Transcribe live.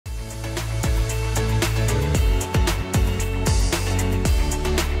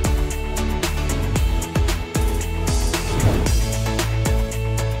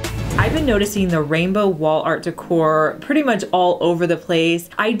been noticing the rainbow wall art decor pretty much all over the place.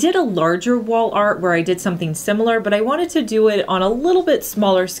 I did a larger wall art where I did something similar, but I wanted to do it on a little bit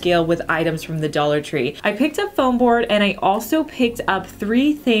smaller scale with items from the Dollar Tree. I picked up foam board and I also picked up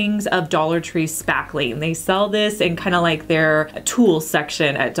 3 things of Dollar Tree spackling. They sell this in kind of like their tools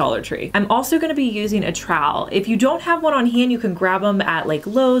section at Dollar Tree. I'm also going to be using a trowel. If you don't have one on hand, you can grab them at like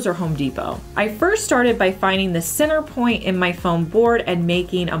Lowe's or Home Depot. I first started by finding the center point in my foam board and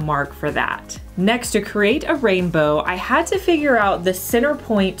making a mark for that. Next, to create a rainbow, I had to figure out the center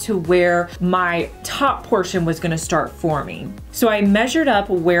point to where my top portion was going to start forming. So I measured up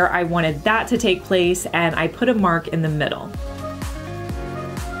where I wanted that to take place and I put a mark in the middle.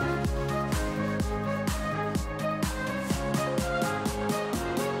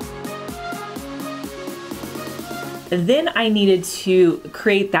 Then I needed to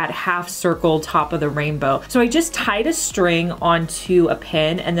create that half circle top of the rainbow. So I just tied a string onto a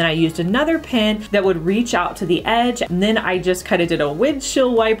pin and then I used another pin that would reach out to the edge. And then I just kind of did a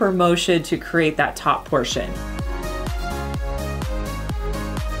windshield wiper motion to create that top portion.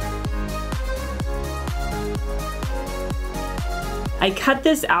 I cut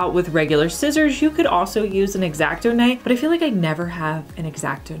this out with regular scissors. You could also use an X-Acto knife, but I feel like I never have an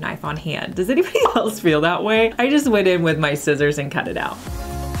X-Acto knife on hand. Does anybody else feel that way? I just went in with my scissors and cut it out.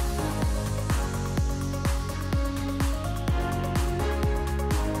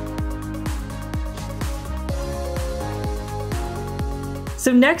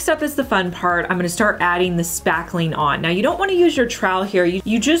 So next up is the fun part. I'm gonna start adding the spackling on. Now you don't wanna use your trowel here.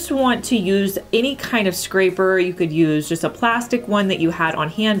 You just want to use any kind of scraper. You could use just a plastic one that you had on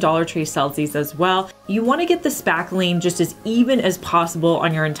hand. Dollar Tree sells these as well. You wanna get the spackling just as even as possible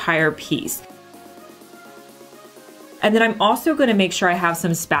on your entire piece. And then I'm also gonna make sure I have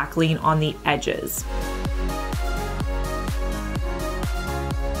some spackling on the edges.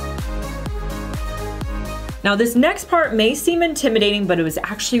 Now this next part may seem intimidating, but it was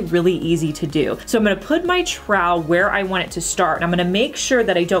actually really easy to do. So I'm gonna put my trowel where I want it to start. And I'm gonna make sure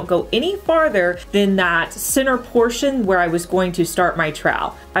that I don't go any farther than that center portion where I was going to start my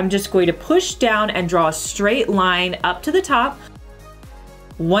trowel. I'm just going to push down and draw a straight line up to the top.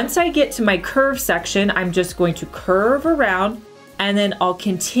 Once I get to my curve section, I'm just going to curve around and then I'll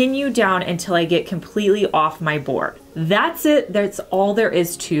continue down until I get completely off my board. That's it, that's all there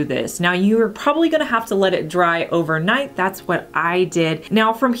is to this. Now you're probably gonna have to let it dry overnight. That's what I did.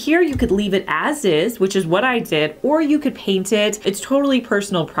 Now from here, you could leave it as is, which is what I did, or you could paint it. It's totally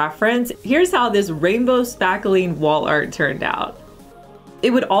personal preference. Here's how this rainbow spackling wall art turned out. It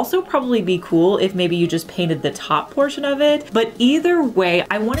would also probably be cool if maybe you just painted the top portion of it, but either way,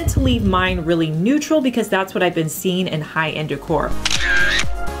 I wanted to leave mine really neutral because that's what I've been seeing in high-end decor.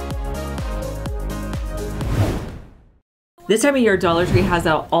 This time of year, Dollar Tree has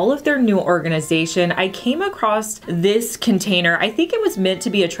out all of their new organization. I came across this container. I think it was meant to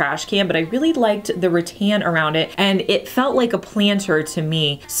be a trash can, but I really liked the rattan around it and it felt like a planter to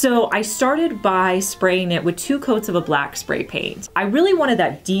me. So I started by spraying it with 2 coats of a black spray paint. I really wanted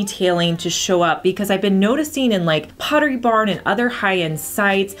that detailing to show up because I've been noticing in like Pottery Barn and other high-end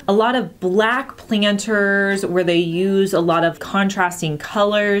sites, a lot of black planters where they use a lot of contrasting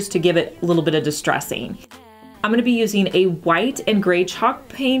colors to give it a little bit of distressing. I'm gonna be using a white and gray chalk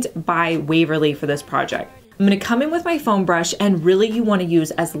paint by Waverly for this project. I'm gonna come in with my foam brush and really you wanna use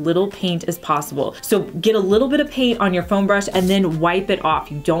as little paint as possible. So get a little bit of paint on your foam brush and then wipe it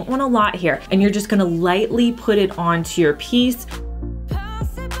off. You don't want a lot here. And you're just gonna lightly put it onto your piece.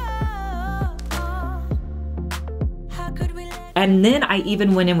 And then I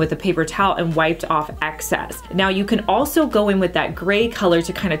even went in with a paper towel and wiped off excess. Now you can also go in with that gray color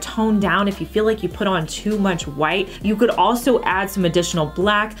to kind of tone down if you feel like you put on too much white. You could also add some additional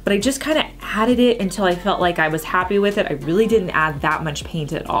black, but I just kind of added it until I felt like I was happy with it. I really didn't add that much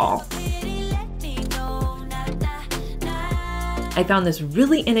paint at all. I found this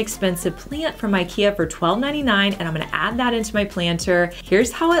really inexpensive plant from IKEA for $12.99 and I'm gonna add that into my planter.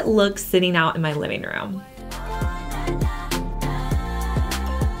 Here's how it looks sitting out in my living room.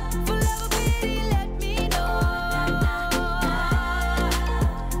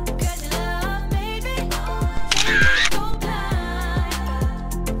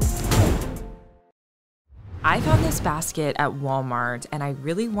 I found this basket at Walmart and I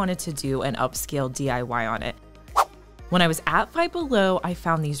really wanted to do an upscale DIY on it. When I was at Five Below, I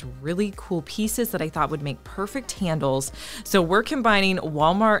found these really cool pieces that I thought would make perfect handles. So we're combining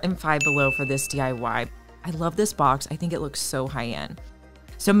Walmart and Five Below for this DIY. I love this box. I think it looks so high-end.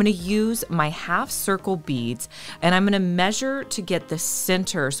 So I'm gonna use my half circle beads and I'm gonna measure to get the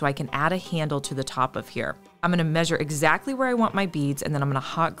center so I can add a handle to the top of here. I'm gonna measure exactly where I want my beads, and then I'm gonna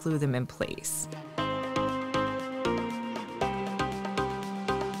hot glue them in place.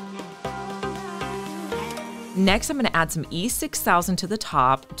 Next, I'm gonna add some E6000 to the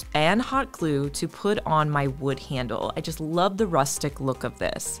top and hot glue to put on my wood handle. I just love the rustic look of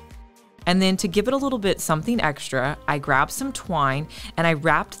this. And then to give it a little bit something extra, I grabbed some twine and I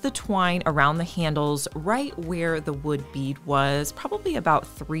wrapped the twine around the handles right where the wood bead was, probably about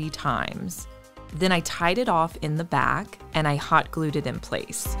 3 times. Then I tied it off in the back and I hot glued it in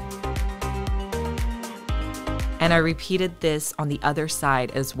place. And I repeated this on the other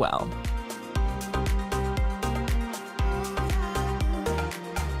side as well.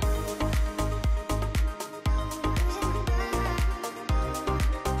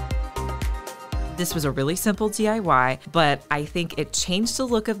 This was a really simple DIY, but I think it changed the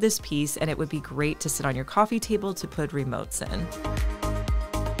look of this piece and it would be great to sit on your coffee table to put remotes in.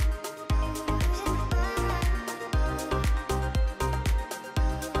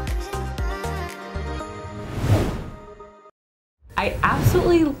 I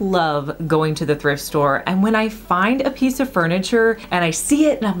absolutely love going to the thrift store, and when I find a piece of furniture and I see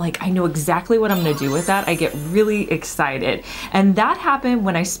it and I'm like, I know exactly what I'm gonna do with that, I get really excited. And that happened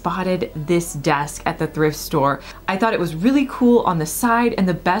when I spotted this desk at the thrift store. I thought it was really cool on the side, and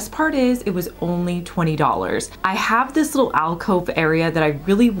the best part is it was only $20. I have this little alcove area that I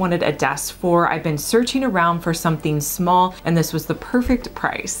really wanted a desk for. I've been searching around for something small, and this was the perfect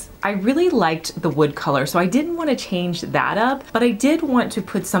price. I really liked the wood color, so I didn't want to change that up, but I did want to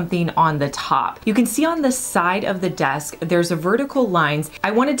put something on the top. You can see on the side of the desk, there's a vertical lines.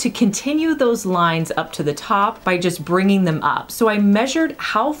 I wanted to continue those lines up to the top by just bringing them up. So I measured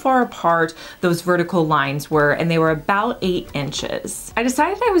how far apart those vertical lines were, and they were about 8 inches. I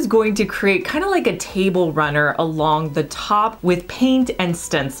decided I was going to create kind of like a table runner along the top with paint and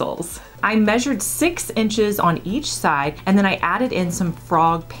stencils. I measured 6 inches on each side, and then I added in some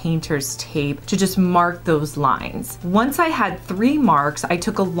frog painter's tape to just mark those lines. Once I had 3 marks, I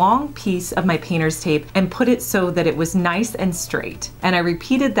took a long piece of my painter's tape and put it so that it was nice and straight. And I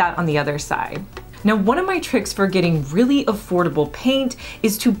repeated that on the other side. Now, one of my tricks for getting really affordable paint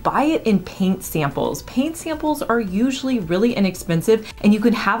is to buy it in paint samples. Paint samples are usually really inexpensive, and you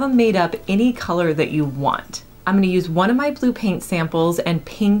can have them made up any color that you want. I'm gonna use one of my blue paint samples and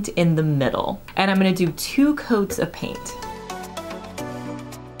paint in the middle. And I'm gonna do 2 coats of paint.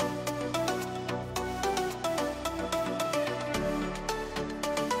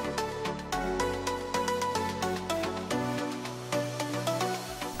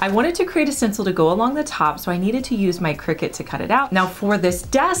 I wanted to create a stencil to go along the top, so I needed to use my Cricut to cut it out. Now for this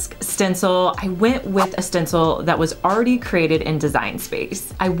desk stencil, I went with a stencil that was already created in Design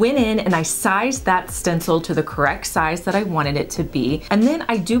Space. I went in and I sized that stencil to the correct size that I wanted it to be, and then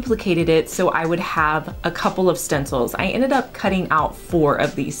I duplicated it so I would have a couple of stencils. I ended up cutting out 4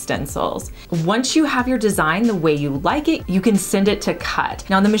 of these stencils. Once you have your design the way you like it, you can send it to cut.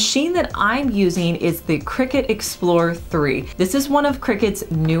 Now the machine that I'm using is the Cricut Explorer 3. This is one of Cricut's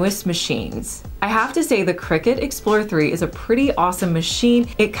newest machines. I have to say the Cricut Explorer 3 is a pretty awesome machine.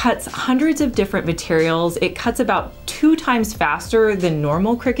 It cuts hundreds of different materials. It cuts about 2 times faster than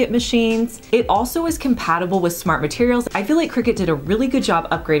normal Cricut machines. It also is compatible with smart materials. I feel like Cricut did a really good job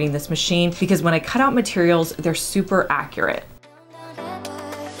upgrading this machine because when I cut out materials, they're super accurate.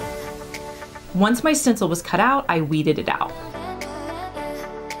 Once my stencil was cut out, I weeded it out.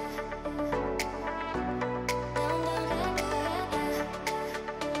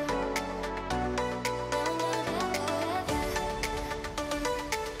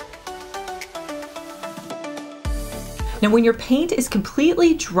 Now when your paint is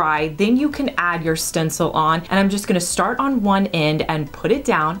completely dry, then you can add your stencil on, and I'm just gonna start on one end and put it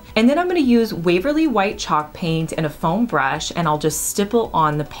down, and then I'm gonna use Waverly White chalk paint and a foam brush, and I'll just stipple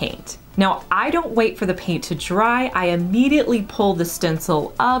on the paint. Now, I don't wait for the paint to dry. I immediately pull the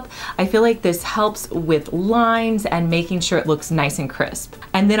stencil up. I feel like this helps with lines and making sure it looks nice and crisp.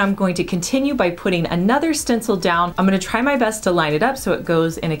 And then I'm going to continue by putting another stencil down. I'm gonna try my best to line it up so it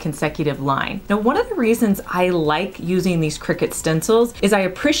goes in a consecutive line. Now, one of the reasons I like using these Cricut stencils is I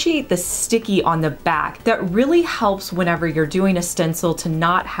appreciate the sticky on the back. That really helps whenever you're doing a stencil to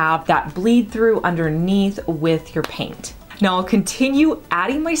not have that bleed through underneath with your paint. Now I'll continue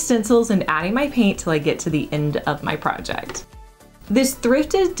adding my stencils and adding my paint till I get to the end of my project. This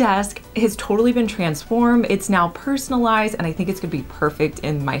thrifted desk has totally been transformed. It's now personalized, and I think it's gonna be perfect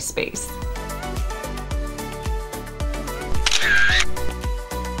in my space.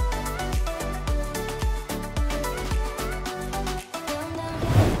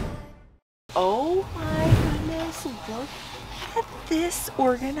 Oh my goodness, look at this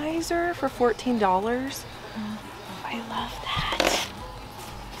organizer for $14. I love that.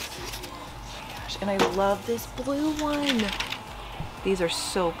 Oh my gosh, and I love this blue one. These are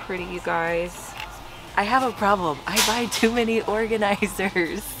so pretty, you guys. I have a problem. I buy too many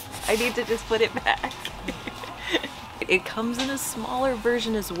organizers. I need to just put it back. It comes in a smaller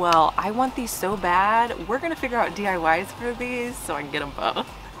version as well. I want these so bad. We're gonna figure out DIYs for these so I can get them both.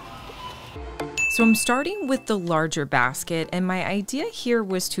 So I'm starting with the larger basket, and my idea here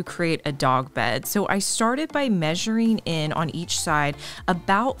was to create a dog bed. So I started by measuring in on each side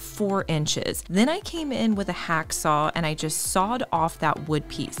about 4 inches. Then I came in with a hacksaw and I just sawed off that wood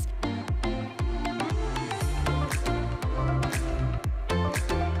piece.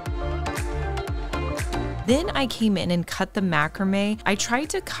 Then I came in and cut the macrame. I tried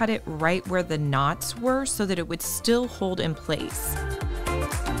to cut it right where the knots were so that it would still hold in place.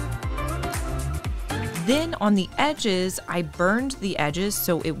 Then on the edges, I burned the edges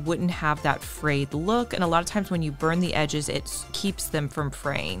so it wouldn't have that frayed look. And a lot of times when you burn the edges, it keeps them from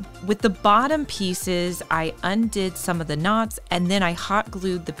fraying. With the bottom pieces, I undid some of the knots and then I hot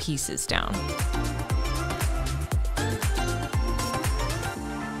glued the pieces down.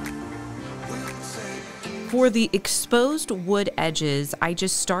 For the exposed wood edges, I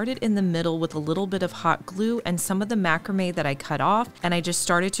just started in the middle with a little bit of hot glue and some of the macrame that I cut off, and I just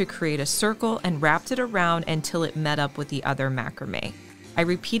started to create a circle and wrapped it around until it met up with the other macrame. I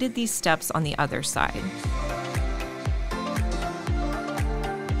repeated these steps on the other side.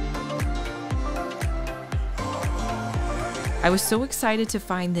 I was so excited to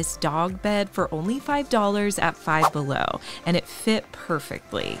find this dog bed for only $5 at Five Below, and it fit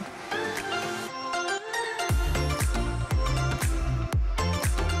perfectly.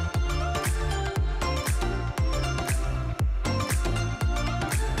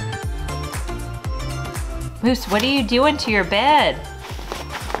 Moose, what are you doing to your bed?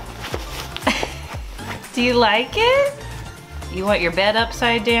 Do you like it? You want your bed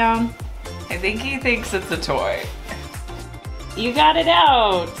upside down? I think he thinks it's a toy. You got it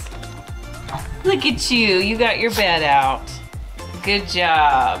out. Look at you, you got your bed out. Good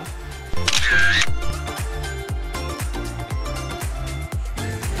job.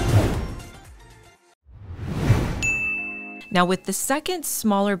 Now with the second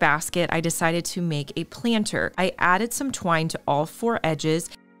smaller basket, I decided to make a planter. I added some twine to all 4 edges.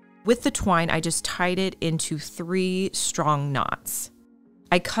 With the twine, I just tied it into 3 strong knots.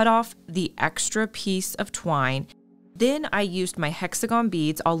 I cut off the extra piece of twine. Then I used my hexagon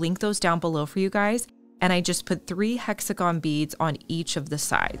beads. I'll link those down below for you guys. And I just put 3 hexagon beads on each of the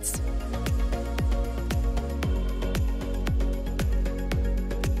sides.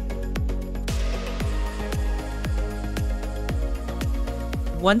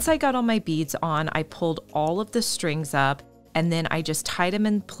 Once I got all my beads on, I pulled all of the strings up and then I just tied them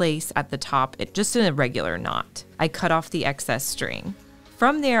in place at the top, just in a regular knot. I cut off the excess string.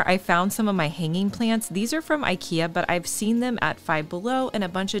 From there, I found some of my hanging plants. These are from IKEA, but I've seen them at Five Below and a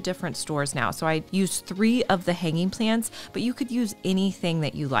bunch of different stores now. So I used 3 of the hanging plants, but you could use anything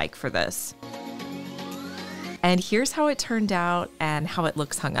that you like for this. And here's how it turned out and how it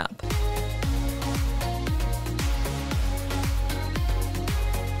looks hung up.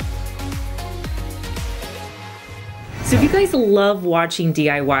 So if you guys love watching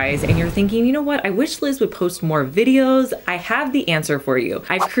DIYs and you're thinking, you know what, I wish Liz would post more videos, I have the answer for you.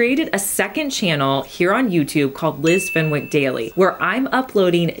 I've created a second channel here on YouTube called Liz Fenwick Daily, where I'm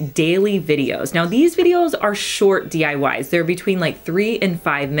uploading daily videos. Now these videos are short DIYs. They're between like 3 and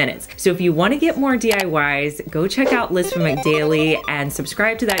 5 minutes. So if you want to get more DIYs, go check out Liz Fenwick Daily and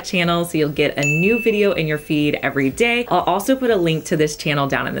subscribe to that channel so you'll get a new video in your feed every day. I'll also put a link to this channel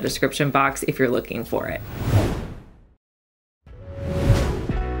down in the description box if you're looking for it.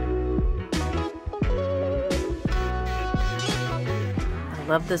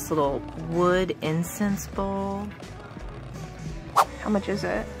 Love this little wood incense bowl. How much is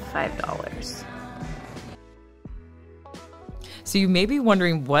it? $5. So you may be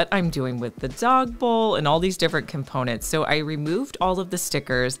wondering what I'm doing with the dog bowl and all these different components. So I removed all of the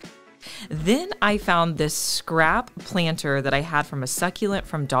stickers. Then I found this scrap planter that I had from a succulent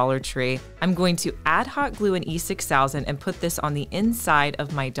from Dollar Tree. I'm going to add hot glue in E6000 and put this on the inside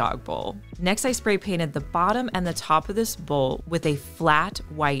of my dog bowl. Next, I spray painted the bottom and the top of this bowl with a flat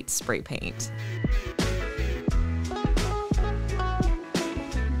white spray paint.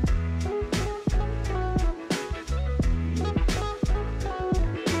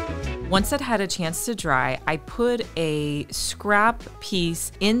 Once that had a chance to dry, I put a scrap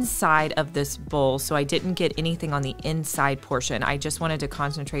piece inside of this bowl so I didn't get anything on the inside portion. I just wanted to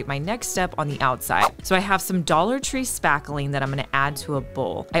concentrate my next step on the outside. So I have some Dollar Tree spackling that I'm gonna add to a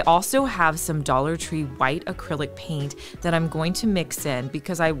bowl. I also have some Dollar Tree white acrylic paint that I'm going to mix in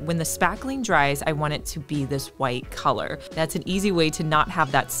because when the spackling dries, I want it to be this white color. That's an easy way to not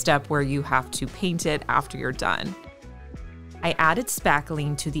have that step where you have to paint it after you're done. I added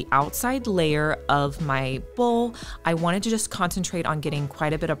spackling to the outside layer of my bowl. I wanted to just concentrate on getting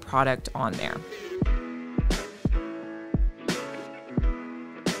quite a bit of product on there.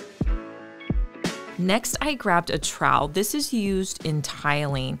 Next, I grabbed a trowel. This is used in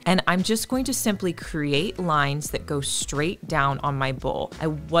tiling, and I'm just going to simply create lines that go straight down on my bowl. I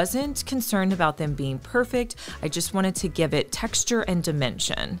wasn't concerned about them being perfect. I just wanted to give it texture and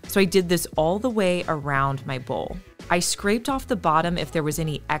dimension. So I did this all the way around my bowl. I scraped off the bottom if there was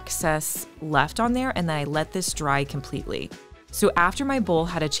any excess left on there, and then I let this dry completely. So after my bowl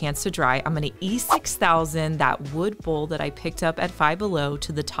had a chance to dry, I'm gonna E6000 that wood bowl that I picked up at Five Below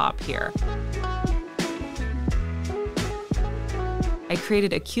to the top here. I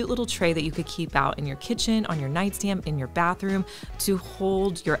created a cute little tray that you could keep out in your kitchen, on your nightstand, in your bathroom to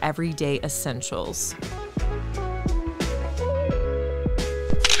hold your everyday essentials.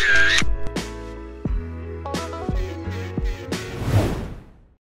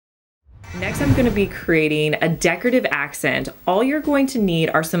 Next, I'm going to be creating a decorative accent. All you're going to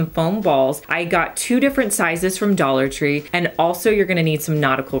need are some foam balls. I got 2 different sizes from Dollar Tree, and also you're going to need some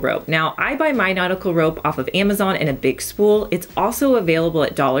nautical rope. Now, I buy my nautical rope off of Amazon in a big spool. It's also available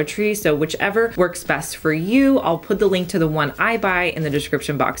at Dollar Tree, so whichever works best for you. I'll put the link to the one I buy in the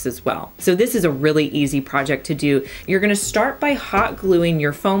description box as well. So this is a really easy project to do. You're going to start by hot gluing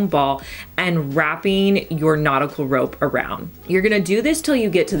your foam ball and wrapping your nautical rope around. You're going to do this till you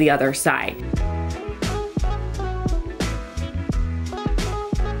get to the other side.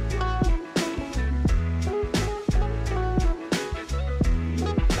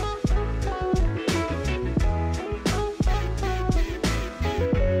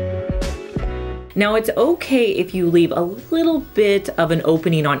 Now it's okay if you leave a little bit of an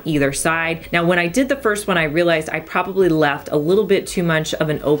opening on either side. Now when I did the first one, I realized I probably left a little bit too much of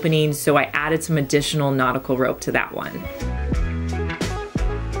an opening, so I added some additional nautical rope to that one.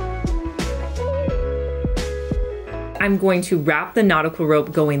 I'm going to wrap the nautical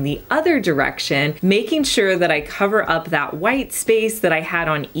rope going the other direction, making sure that I cover up that white space that I had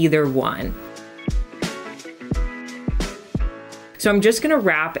on either one. So I'm just gonna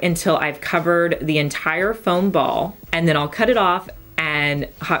wrap until I've covered the entire foam ball, and then I'll cut it off and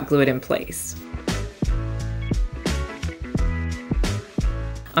hot glue it in place.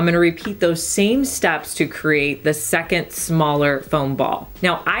 I'm gonna repeat those same steps to create the second smaller foam ball.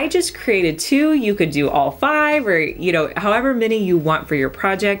 Now I just created 2, you could do all 5 or however many you want for your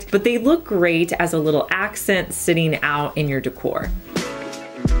project, but they look great as a little accent sitting out in your decor.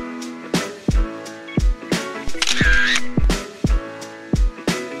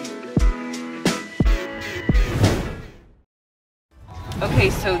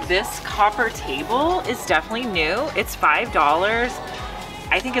 Okay, so this copper table is definitely new. It's $5.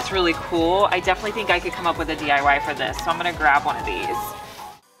 I think it's really cool. I definitely think I could come up with a DIY for this, so I'm gonna grab one of these.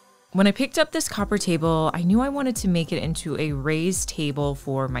 When I picked up this copper table, I knew I wanted to make it into a raised table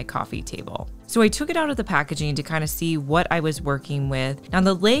for my coffee table. So I took it out of the packaging to kind of see what I was working with. Now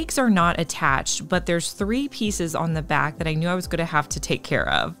the legs are not attached, but there's 3 pieces on the back that I knew I was gonna have to take care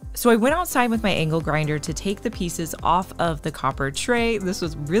of. So I went outside with my angle grinder to take the pieces off of the copper tray. This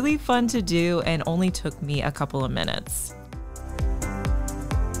was really fun to do and only took me a couple of minutes.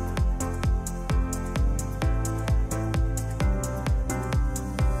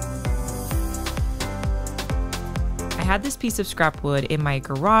 I had this piece of scrap wood in my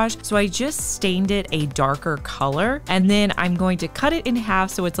garage, so I just stained it a darker color, and then I'm going to cut it in half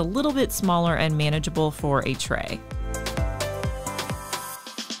so it's a little bit smaller and manageable for a tray.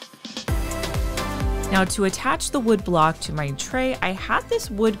 Now to attach the wood block to my tray, I had this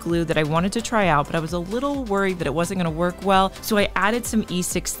wood glue that I wanted to try out, but I was a little worried that it wasn't gonna work well, so I added some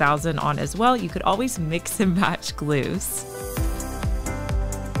E6000 on as well. You could always mix and match glues.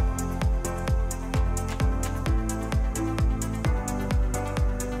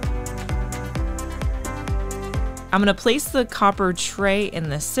 I'm gonna place the copper tray in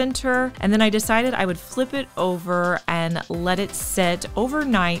the center, and then I decided I would flip it over and let it sit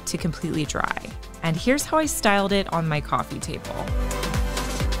overnight to completely dry. And here's how I styled it on my coffee table.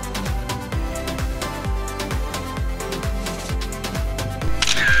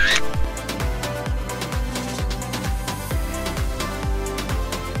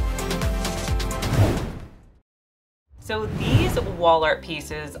 So these wall art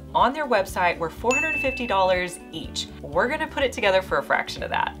pieces on their website were $450 each. We're gonna put it together for a fraction of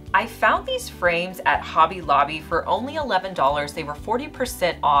that. I found these frames at Hobby Lobby for only $11. They were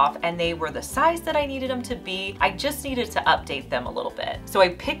 40% off and they were the size that I needed them to be. I just needed to update them a little bit. So I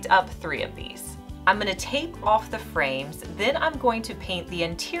picked up 3 of these. I'm gonna tape off the frames, then I'm going to paint the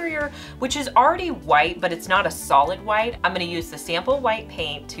interior, which is already white, but it's not a solid white. I'm gonna use the sample white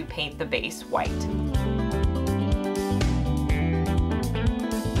paint to paint the base white.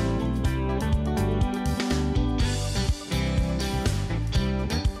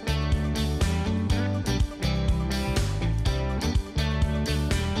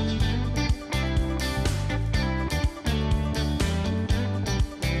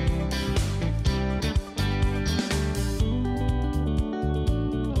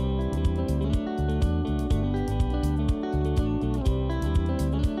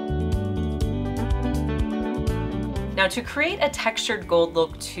 Now to create a textured gold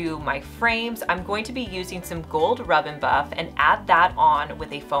look to my frames, I'm going to be using some gold rub and buff and add that on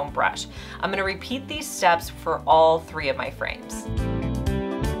with a foam brush. I'm gonna repeat these steps for all 3 of my frames.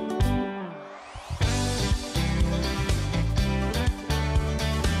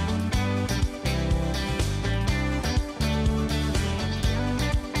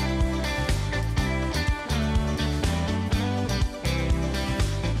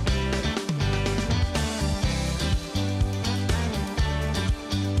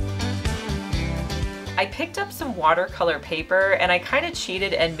 I picked up some watercolor paper and I kind of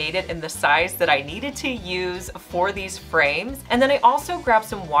cheated and made it in the size that I needed to use for these frames. And then I also grabbed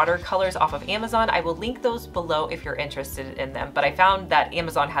some watercolors off of Amazon. I will link those below if you're interested in them, but I found that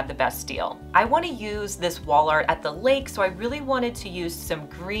Amazon had the best deal. I want to use this wall art at the lake, so I really wanted to use some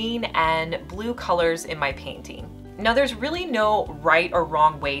green and blue colors in my painting. Now there's really no right or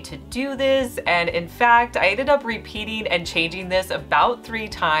wrong way to do this, and in fact I ended up repeating and changing this about 3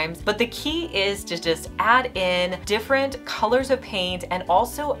 times, but the key is to just add in different colors of paint, and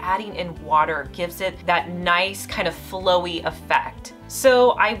also adding in water gives it that nice kind of flowy effect.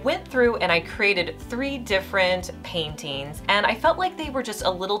 So I went through and I created 3 different paintings, and I felt like they were just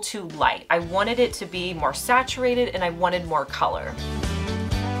a little too light. I wanted it to be more saturated and I wanted more color.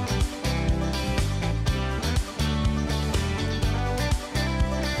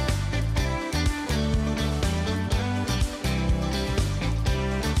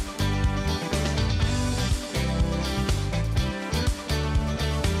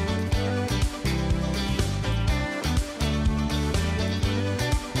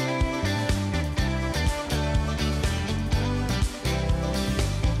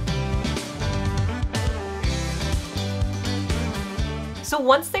 So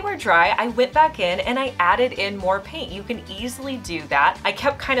once they were dry, I went back in and I added in more paint. You can easily do that. I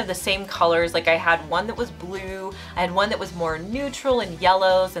kept kind of the same colors. Like I had one that was blue, I had one that was more neutral and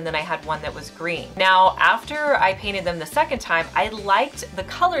yellows, and then I had one that was green. Now, after I painted them the second time, I liked the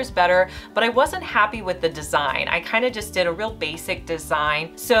colors better, but I wasn't happy with the design. I kind of just did a real basic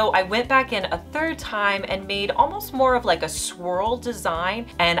design. So I went back in a 3rd time and made almost more of like a swirl design,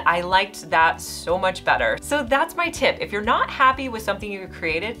 and I liked that so much better. So that's my tip. If you're not happy with something you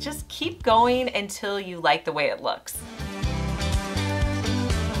created, just keep going until you like the way it looks.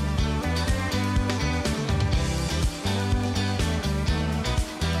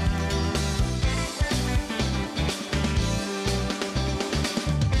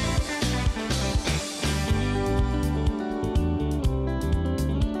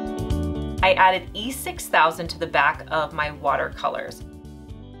 I added E6000 to the back of my watercolors.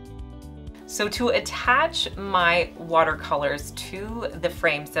 So to attach my watercolors to the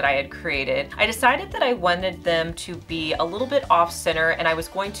frames that I had created, I decided that I wanted them to be a little bit off center, and I was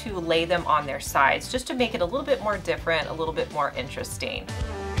going to lay them on their sides just to make it a little bit more different, a little bit more interesting.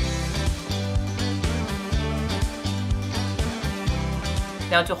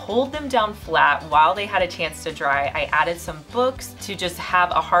 Now to hold them down flat while they had a chance to dry, I added some books to just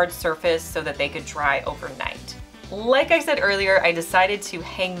have a hard surface so that they could dry overnight. Like I said earlier, I decided to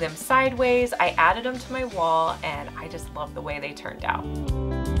hang them sideways. I added them to my wall, and I just love the way they turned out.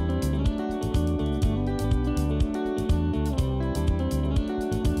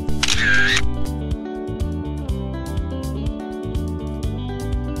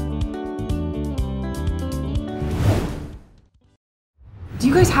 Do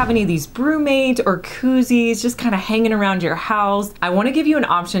you guys have any of these broommates or koozies just kind of hanging around your house? I want to give you an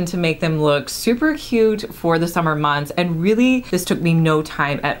option to make them look super cute for the summer months, and really this took me no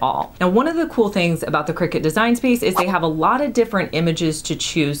time at all. Now, one of the cool things about the Cricut Design Space is they have a lot of different images to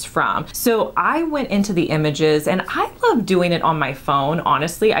choose from. So I went into the images, and I love doing it on my phone.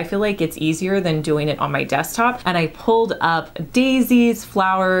 Honestly, I feel like it's easier than doing it on my desktop. And I pulled up daisies,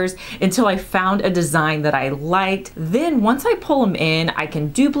 flowers, until I found a design that I liked. Then once I pull them in, I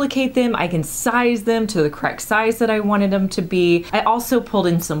can duplicate them, I can size them to the correct size that I wanted them to be. I also pulled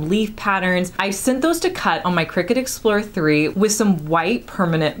in some leaf patterns. I sent those to cut on my Cricut Explorer 3 with some white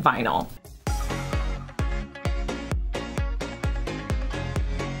permanent vinyl.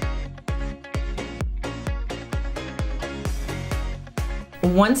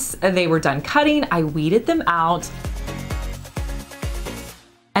 Once they were done cutting, I weeded them out.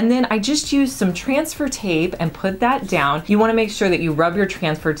 And then I just used some transfer tape and put that down. You wanna make sure that you rub your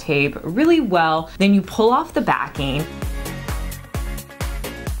transfer tape really well. Then you pull off the backing.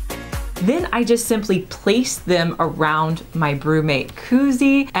 Then I just simply placed them around my BrewMate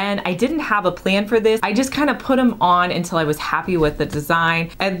koozie, and I didn't have a plan for this. I just kind of put them on until I was happy with the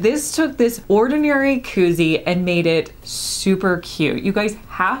design. And this took this ordinary koozie and made it super cute. You guys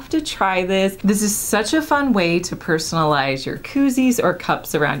have to try this. This is such a fun way to personalize your koozies or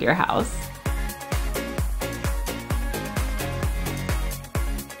cups around your house.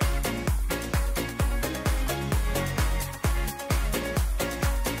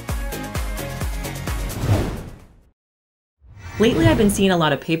 Lately, I've been seeing a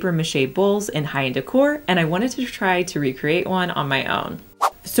lot of paper mache bowls in high-end decor, and I wanted to try to recreate one on my own.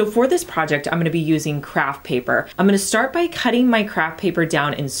 So for this project, I'm gonna be using craft paper. I'm gonna start by cutting my craft paper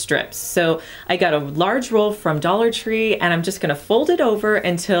down in strips. So I got a large roll from Dollar Tree, and I'm just gonna fold it over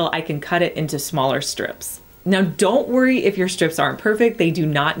until I can cut it into smaller strips. Now, don't worry if your strips aren't perfect. They do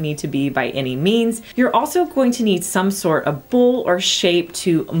not need to be by any means. You're also going to need some sort of bowl or shape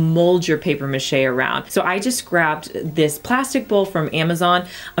to mold your paper mache around. So I just grabbed this plastic bowl from Amazon.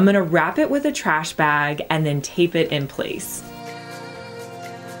 I'm gonna wrap it with a trash bag and then tape it in place.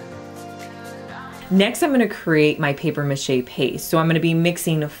 Next, I'm gonna create my paper mache paste. So I'm gonna be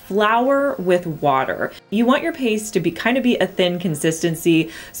mixing flour with water. You want your paste to be kind of a thin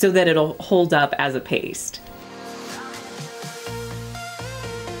consistency so that it'll hold up as a paste.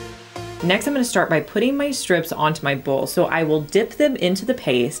 Next, I'm gonna start by putting my strips onto my bowl. So I will dip them into the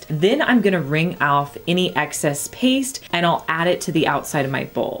paste. Then I'm gonna wring off any excess paste and I'll add it to the outside of my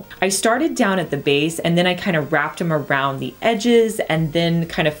bowl. I started down at the base and then I kind of wrapped them around the edges and then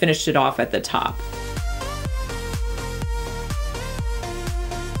kind of finished it off at the top.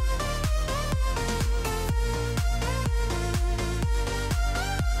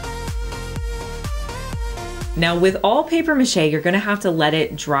 Now with all paper mache, you're gonna have to let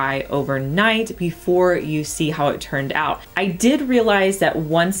it dry overnight before you see how it turned out. I did realize that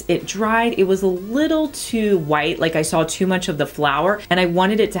once it dried, it was a little too white, like I saw too much of the flour, and I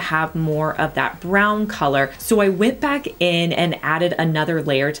wanted it to have more of that brown color. So I went back in and added another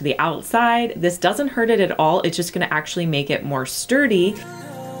layer to the outside. This doesn't hurt it at all. It's just gonna actually make it more sturdy.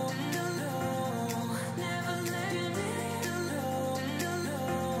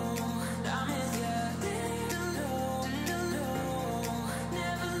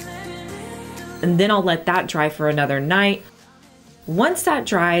 And then I'll let that dry for another night. Once that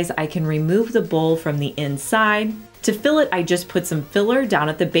dries, I can remove the bowl from the inside. To fill it, I just put some filler down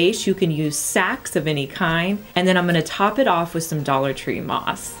at the base. You can use sacks of any kind. And then I'm gonna top it off with some Dollar Tree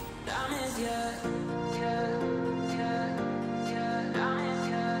moss.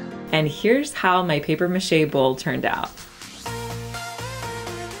 And here's how my paper mache bowl turned out.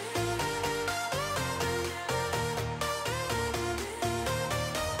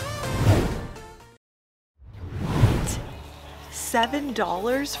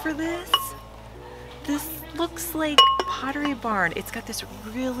 $7 for this? This looks like Pottery Barn. It's got this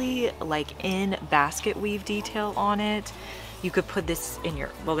really like in basket weave detail on it. You could put this in your,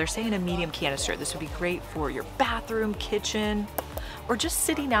 well, they're saying a medium canister. This would be great for your bathroom, kitchen, or just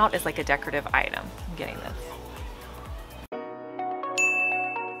sitting out as like a decorative item. I'm getting this.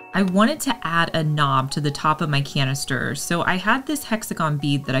 I wanted to add a knob to the top of my canister, so I had this hexagon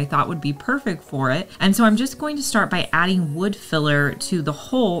bead that I thought would be perfect for it. And so I'm just going to start by adding wood filler to the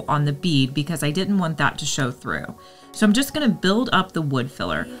hole on the bead because I didn't want that to show through. So I'm just gonna build up the wood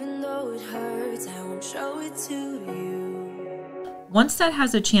filler. Even though it hurts, I won't show it to you. Once that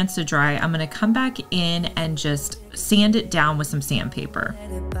has a chance to dry, I'm gonna come back in and just sand it down with some sandpaper.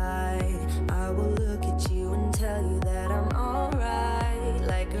 I will look at you and tell you that I'm alright,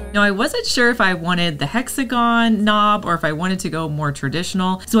 like a Now I wasn't sure if I wanted the hexagon knob or if I wanted to go more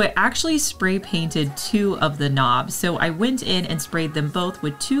traditional, so I actually spray painted 2 of the knobs. So I went in and sprayed them both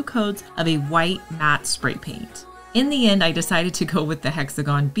with 2 coats of a white matte spray paint. In the end, I decided to go with the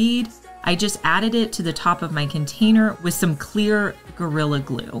hexagon bead. I just added it to the top of my container with some clear Gorilla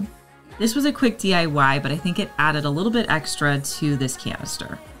Glue. This was a quick DIY, but I think it added a little bit extra to this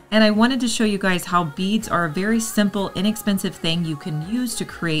canister. And I wanted to show you guys how beads are a very simple, inexpensive thing you can use to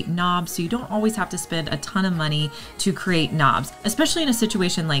create knobs, so you don't always have to spend a ton of money to create knobs, especially in a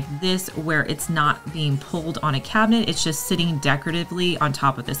situation like this where it's not being pulled on a cabinet, it's just sitting decoratively on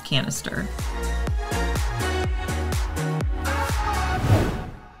top of this canister.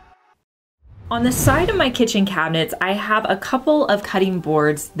 On the side of my kitchen cabinets, I have a couple of cutting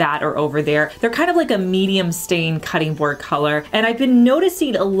boards that are over there. They're kind of like a medium stain cutting board color, and I've been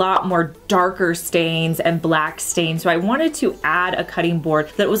noticing a lot more darker stains and black stains, so I wanted to add a cutting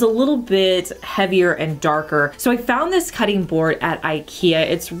board that was a little bit heavier and darker. So I found this cutting board at IKEA.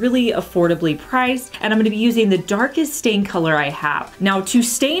 It's really affordably priced, and I'm going to be using the darkest stain color I have. Now, to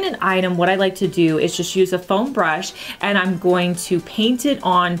stain an item, what I like to do is just use a foam brush, and I'm going to paint it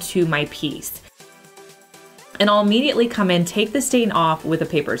onto my piece. And I'll immediately come in, take the stain off with a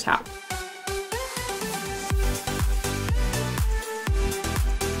paper towel.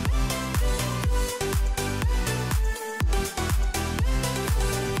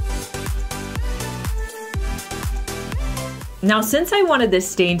 Now, since I wanted this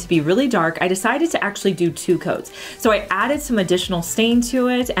stain to be really dark, I decided to actually do 2 coats. So I added some additional stain to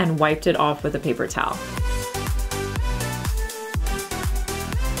it and wiped it off with a paper towel.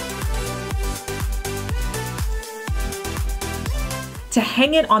 To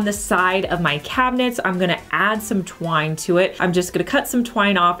hang it on the side of my cabinets, I'm gonna add some twine to it. I'm just gonna cut some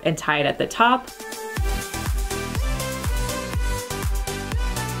twine off and tie it at the top.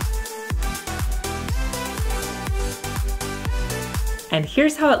 And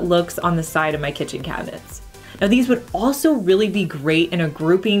here's how it looks on the side of my kitchen cabinets. Now these would also really be great in a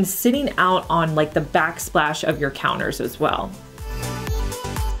grouping sitting out on like the backsplash of your counters as well.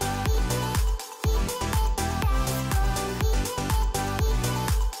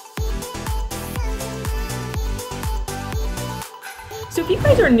 So if you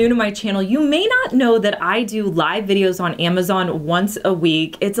guys are new to my channel, you may not know that I do live videos on Amazon once a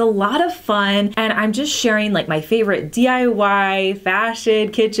week. It's a lot of fun, and I'm just sharing like my favorite DIY,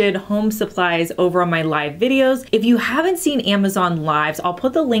 fashion, kitchen, home supplies over on my live videos. If you haven't seen Amazon Lives, I'll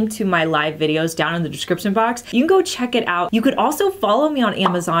put the link to my live videos down in the description box. You can go check it out. You could also follow me on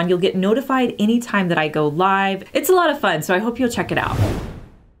Amazon. You'll get notified anytime that I go live. It's a lot of fun, so I hope you'll check it out.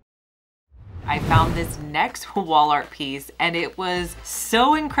 I found this next wall art piece and it was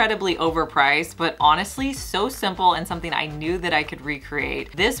so incredibly overpriced, but honestly so simple and something I knew that I could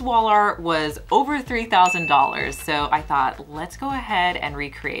recreate. This wall art was over $3,000, so I thought, let's go ahead and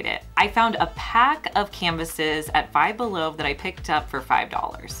recreate it. I found a pack of canvases at Five Below that I picked up for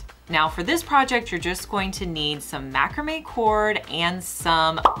 $5. Now for this project, you're just going to need some macrame cord and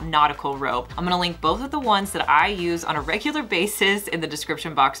some nautical rope. I'm gonna link both of the ones that I use on a regular basis in the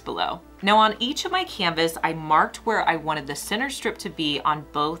description box below. Now on each of my canvas, I marked where I wanted the center strip to be on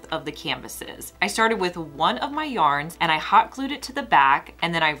both of the canvases. I started with one of my yarns and I hot glued it to the back,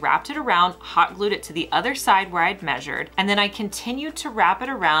 and then I wrapped it around, hot glued it to the other side where I'd measured, and then I continued to wrap it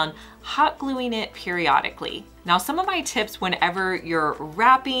around, hot gluing it periodically. Now some of my tips whenever you're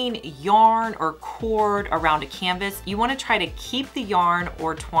wrapping yarn or cord around a canvas, you want to try to keep the yarn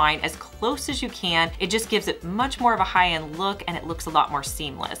or twine as close as you can. It just gives it much more of a high-end look and it looks a lot more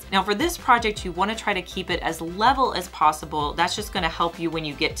seamless. Now for this project, you want to try to keep it as level as possible. That's just going to help you when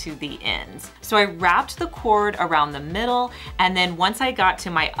you get to the ends. So I wrapped the cord around the middle, and then once I got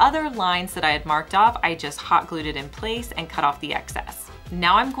to my other lines that I had marked off, I just hot glued it in place and cut off the excess.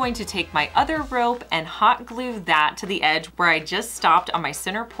 Now I'm going to take my other rope and hot glue that to the edge where I just stopped on my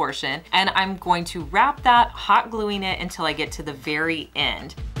center portion, and I'm going to wrap that, hot gluing it until I get to the very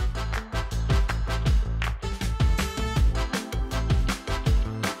end.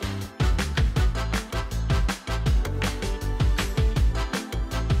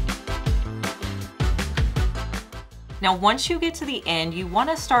 Now, once you get to the end, you want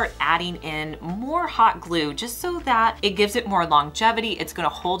to start adding in more hot glue just so that it gives it more longevity. It's going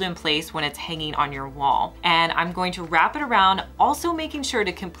to hold in place when it's hanging on your wall. And I'm going to wrap it around, also making sure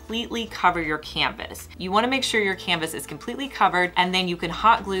to completely cover your canvas. You want to make sure your canvas is completely covered, and then you can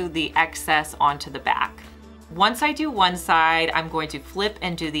hot glue the excess onto the back. Once I do one side, I'm going to flip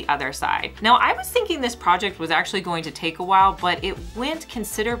and do the other side. Now, I was thinking this project was actually going to take a while, but it went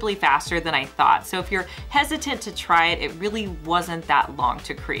considerably faster than I thought. So if you're hesitant to try it, it really wasn't that long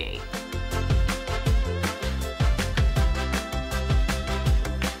to create.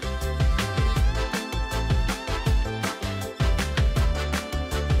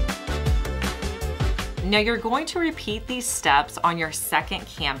 Now you're going to repeat these steps on your second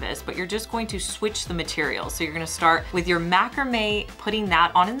canvas, but you're just going to switch the materials. So you're gonna start with your macrame, putting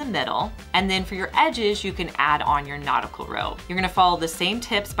that on in the middle, and then for your edges, you can add on your nautical rope. You're gonna follow the same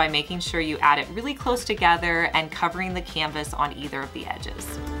tips by making sure you add it really close together and covering the canvas on either of the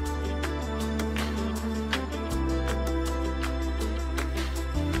edges.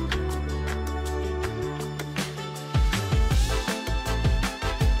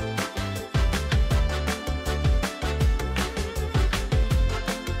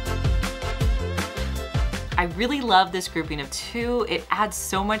 I really love this grouping of two. It adds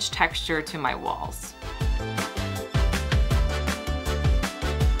so much texture to my walls.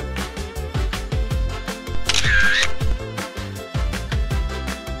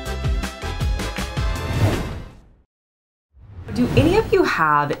 Do any of you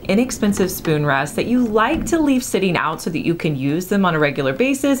have inexpensive spoon rests that you like to leave sitting out so that you can use them on a regular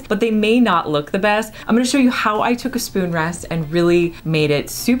basis, but they may not look the best? I'm gonna show you how I took a spoon rest and really made it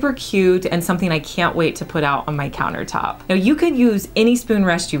super cute and something I can't wait to put out on my countertop. Now you could use any spoon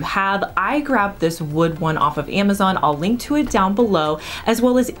rest you have. I grabbed this wood one off of Amazon. I'll link to it down below, as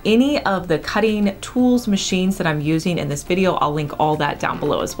well as any of the cutting tools, machines that I'm using in this video. I'll link all that down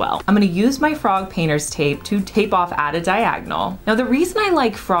below as well. I'm gonna use my frog painter's tape to tape off at a diagonal. Now the reason I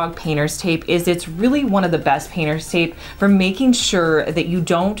like frog painter's tape is it's really one of the best painter's tape for making sure that you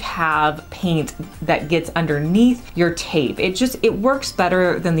don't have paint that gets underneath your tape. It works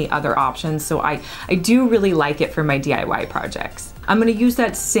better than the other options, so I do really like it for my DIY projects. I'm gonna use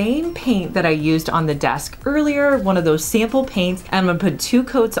that same paint that I used on the desk earlier, one of those sample paints, and I'm gonna put 2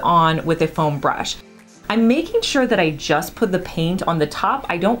 coats on with a foam brush. I'm making sure that I just put the paint on the top.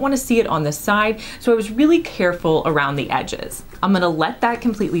 I don't want to see it on the side, so I was really careful around the edges. I'm gonna let that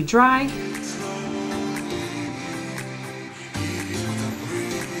completely dry.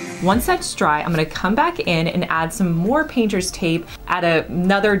 Once that's dry, I'm gonna come back in and add some more painter's tape at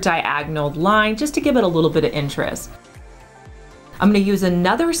another diagonal line just to give it a little bit of interest. I'm gonna use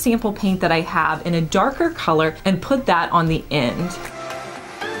another sample paint that I have in a darker color and put that on the end.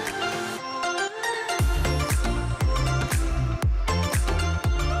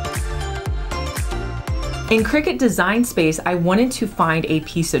 In Cricut Design Space, I wanted to find a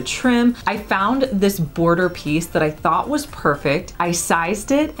piece of trim. I found this border piece that I thought was perfect. I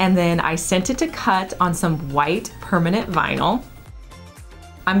sized it and then I sent it to cut on some white permanent vinyl.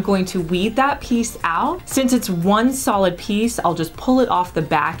 I'm going to weed that piece out. Since it's one solid piece, I'll just pull it off the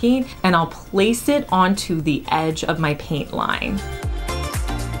backing and I'll place it onto the edge of my paint line.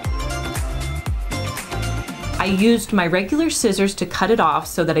 I used my regular scissors to cut it off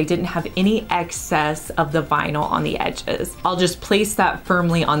so that I didn't have any excess of the vinyl on the edges. I'll just place that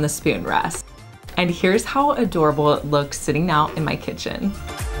firmly on the spoon rest. And here's how adorable it looks sitting out in my kitchen.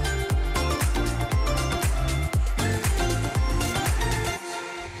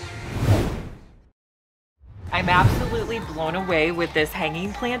 I'm absolutely blown away with this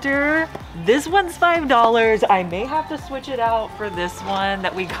hanging planter. This one's $5. I may have to switch it out for this one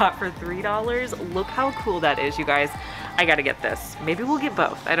that we got for $3. Look how cool that is, you guys. I gotta get this. Maybe we'll get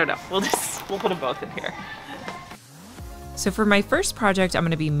both. I don't know. We'll put them both in here. So for my first project, I'm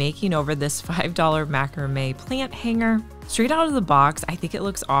gonna be making over this $5 macrame plant hanger. Straight out of the box, I think it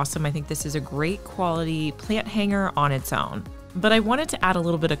looks awesome. I think this is a great quality plant hanger on its own. But I wanted to add a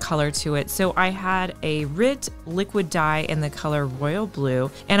little bit of color to it, so I had a Rit liquid dye in the color Royal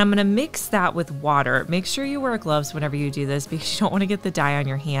Blue, and I'm gonna mix that with water. Make sure you wear gloves whenever you do this because you don't wanna get the dye on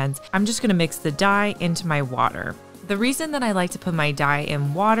your hands. I'm just gonna mix the dye into my water. The reason that I like to put my dye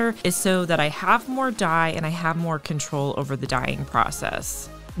in water is so that I have more dye and I have more control over the dyeing process.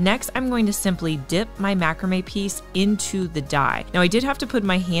 Next, I'm going to simply dip my macrame piece into the dye. Now I did have to put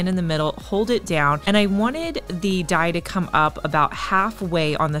my hand in the middle, hold it down, and I wanted the dye to come up about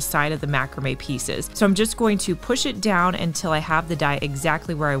halfway on the side of the macrame pieces. So I'm just going to push it down until I have the dye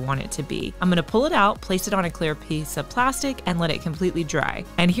exactly where I want it to be. I'm gonna pull it out, place it on a clear piece of plastic, and let it completely dry.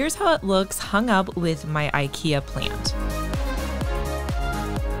 And here's how it looks hung up with my IKEA plant.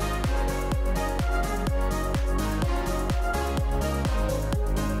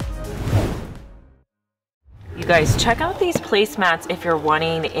 You guys, check out these placemats if you're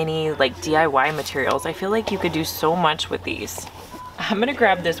wanting any like DIY materials. I feel like you could do so much with these. I'm gonna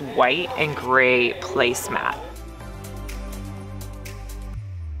grab this white and gray placemat.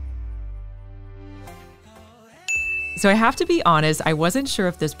 So I have to be honest, I wasn't sure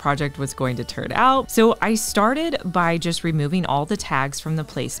if this project was going to turn out. So I started by just removing all the tags from the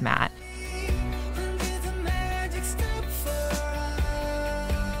placemat.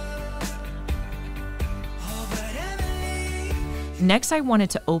 Next, I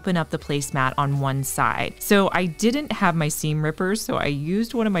wanted to open up the placemat on one side. So I didn't have my seam rippers, so I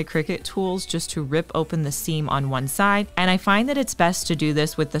used one of my Cricut tools just to rip open the seam on one side. And I find that it's best to do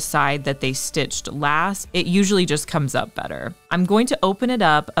this with the side that they stitched last. It usually just comes up better. I'm going to open it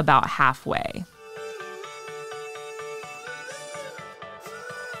up about halfway.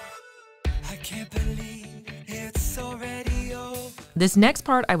 I can't believe it's already over. This next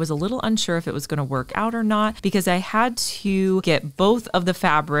part, I was a little unsure if it was going to work out or not because I had to get both of the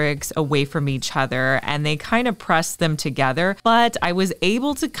fabrics away from each other and they kind of pressed them together, but I was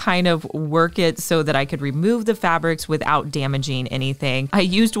able to kind of work it so that I could remove the fabrics without damaging anything. I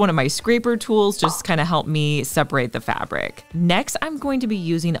used one of my scraper tools just to kind of help me separate the fabric. Next, I'm going to be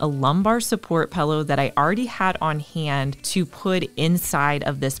using a lumbar support pillow that I already had on hand to put inside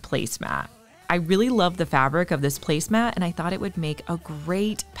of this placemat. I really love the fabric of this placemat and I thought it would make a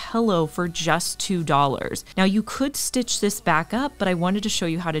great pillow for just $2. Now you could stitch this back up, but I wanted to show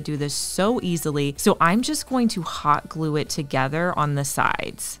you how to do this so easily. So I'm just going to hot glue it together on the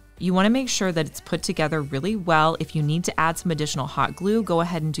sides. You want to make sure that it's put together really well. If you need to add some additional hot glue, go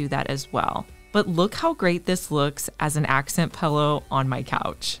ahead and do that as well. But look how great this looks as an accent pillow on my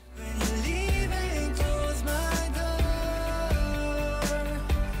couch.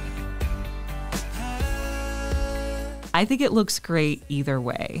 I think it looks great either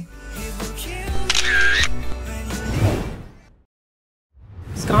way.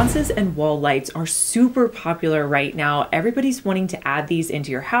 Sconces and wall lights are super popular right now. Everybody's wanting to add these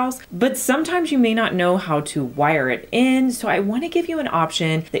into your house, but sometimes you may not know how to wire it in. So I want to give you an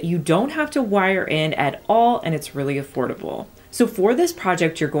option that you don't have to wire in at all, and it's really affordable. So for this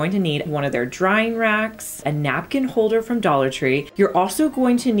project, you're going to need one of their drying racks, a napkin holder from Dollar Tree. You're also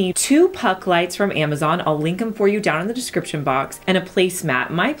going to need 2 puck lights from Amazon. I'll link them for you down in the description box, and a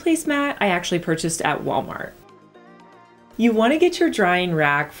placemat. My placemat I actually purchased at Walmart. You want to get your drying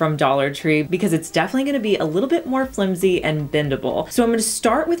rack from Dollar Tree because it's definitely going to be a little bit more flimsy and bendable. So I'm going to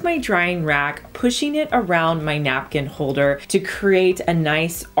start with my drying rack, pushing it around my napkin holder to create a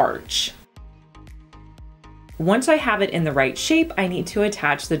nice arch. Once I have it in the right shape, I need to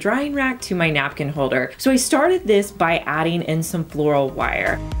attach the drying rack to my napkin holder. So I started this by adding in some floral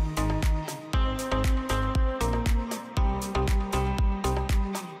wire.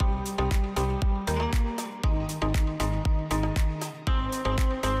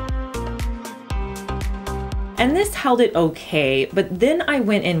 And this held it okay, but then I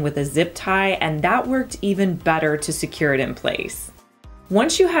went in with a zip tie and that worked even better to secure it in place.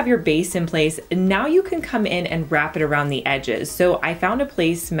 Once you have your base in place, now you can come in and wrap it around the edges. So I found a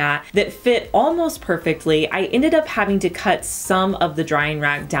placemat that fit almost perfectly. I ended up having to cut some of the drying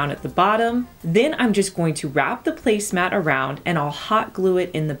rack down at the bottom. Then I'm just going to wrap the placemat around and I'll hot glue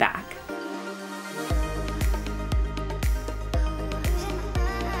it in the back.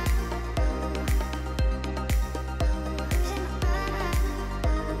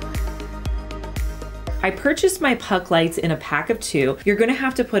 I purchased my puck lights in a pack of 2. You're going to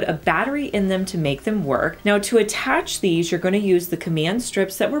have to put a battery in them to make them work. Now to attach these, you're going to use the command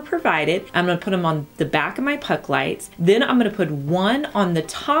strips that were provided. I'm going to put them on the back of my puck lights. Then I'm going to put one on the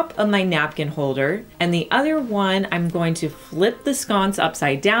top of my napkin holder, and the other one I'm going to flip the sconce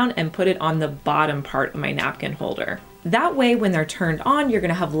upside down and put it on the bottom part of my napkin holder. That way, when they're turned on, you're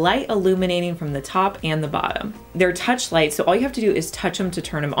gonna have light illuminating from the top and the bottom. They're touch lights, so all you have to do is touch them to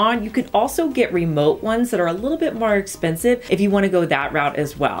turn them on. You can also get remote ones that are a little bit more expensive if you wanna go that route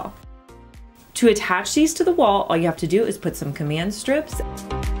as well. To attach these to the wall, all you have to do is put some command strips.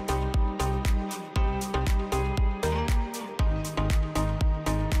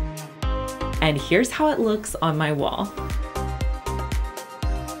 And here's how it looks on my wall.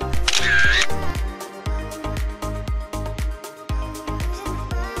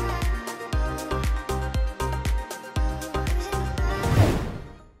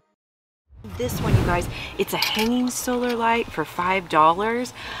 This one, you guys, it's a hanging solar light for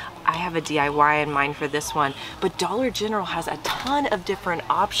 $5. I have a DIY in mind for this one, but Dollar General has a ton of different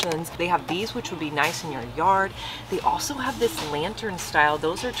options. They have these, which would be nice in your yard. They also have this lantern style.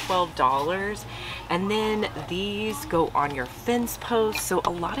 Those are $12. And then these go on your fence posts. So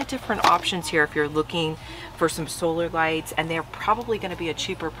a lot of different options here if you're looking for some solar lights, and they're probably going to be a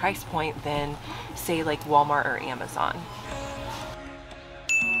cheaper price point than say like Walmart or Amazon.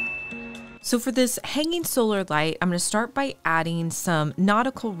 So for this hanging solar light, I'm going to start by adding some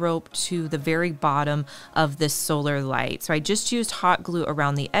nautical rope to the very bottom of this solar light. So I just used hot glue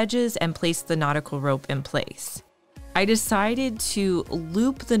around the edges and placed the nautical rope in place. I decided to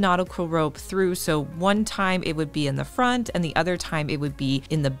loop the nautical rope through, so one time it would be in the front and the other time it would be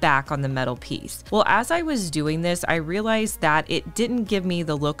in the back on the metal piece. Well, as I was doing this, I realized that it didn't give me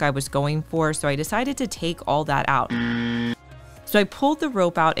the look I was going for, so I decided to take all that out. So I pulled the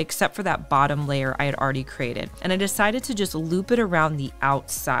rope out except for that bottom layer I had already created, and I decided to just loop it around the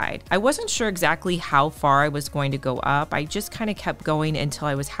outside. I wasn't sure exactly how far I was going to go up. I just kind of kept going until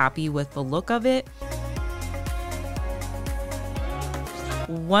I was happy with the look of it.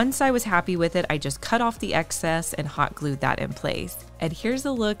 Once I was happy with it, I just cut off the excess and hot glued that in place. And here's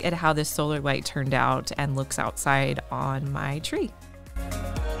a look at how this solar light turned out and looks outside on my tree.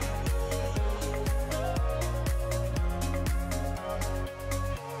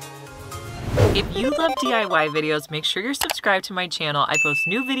 If you love DIY videos, make sure you're subscribed to my channel. I post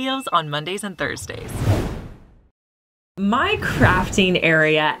new videos on Mondays and Thursdays. My crafting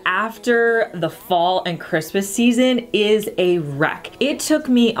area after the fall and Christmas season is a wreck. It took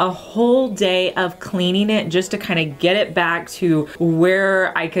me a whole day of cleaning it just to kind of get it back to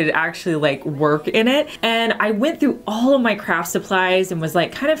where I could actually like work in it. And I went through all of my craft supplies and was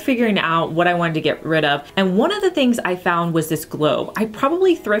like kind of figuring out what I wanted to get rid of. And one of the things I found was this globe. I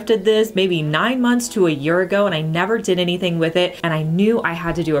probably thrifted this maybe 9 months to a year ago and I never did anything with it. And I knew I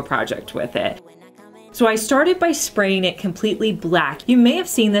had to do a project with it. So I started by spraying it completely black. You may have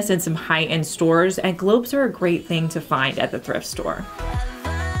seen this in some high-end stores, and globes are a great thing to find at the thrift store.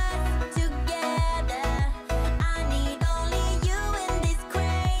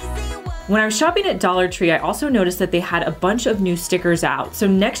 When I was shopping at Dollar Tree, I also noticed that they had a bunch of new stickers out. So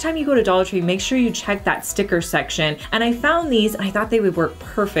next time you go to Dollar Tree, make sure you check that sticker section. And I found these and I thought they would work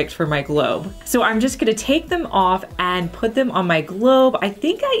perfect for my globe. So I'm just gonna take them off and put them on my globe. I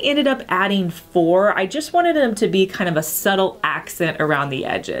think I ended up adding 4. I just wanted them to be kind of a subtle accent around the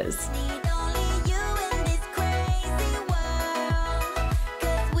edges.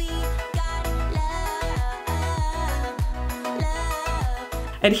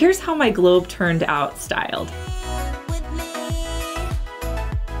 And here's how my globe turned out styled.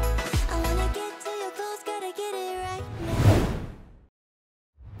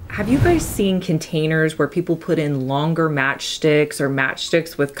 Have you guys seen containers where people put in longer matchsticks or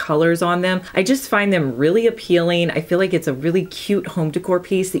matchsticks with colors on them? I just find them really appealing. I feel like it's a really cute home decor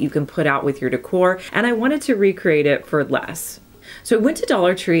piece that you can put out with your decor, and I wanted to recreate it for less. So I went to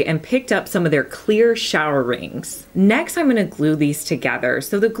Dollar Tree and picked up some of their clear shower rings. Next, I'm gonna glue these together.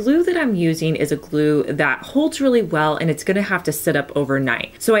 So the glue that I'm using is a glue that holds really well and it's gonna have to sit up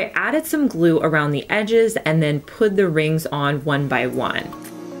overnight. So I added some glue around the edges and then put the rings on one by one.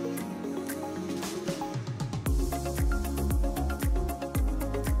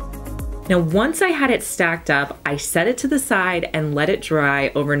 Now, once I had it stacked up, I set it to the side and let it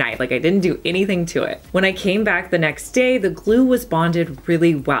dry overnight. Like I didn't do anything to it. When I came back the next day, the glue was bonded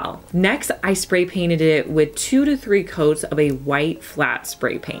really well. Next, I spray painted it with 2 to 3 coats of a white flat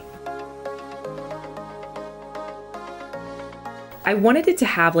spray paint. I wanted it to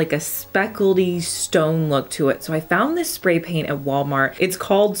have like a speckledy stone look to it. So I found this spray paint at Walmart. It's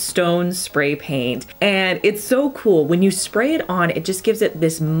called Stone Spray Paint. And it's so cool. When you spray it on, it just gives it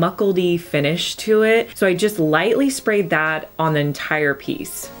this muckledy finish to it. So I just lightly sprayed that on the entire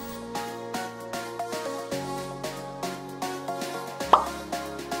piece.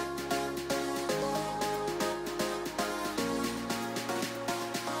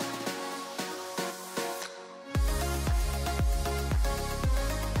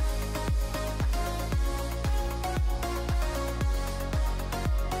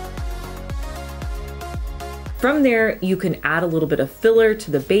 From there, you can add a little bit of filler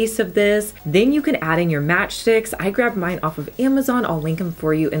to the base of this. Then you can add in your matchsticks. I grabbed mine off of Amazon. I'll link them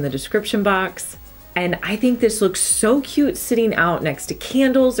for you in the description box. And I think this looks so cute sitting out next to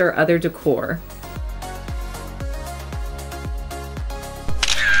candles or other decor.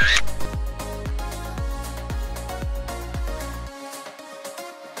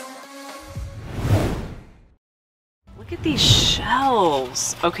 Look at these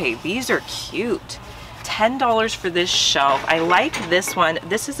shelves. Okay, these are cute. $10 for this shelf. I like this one.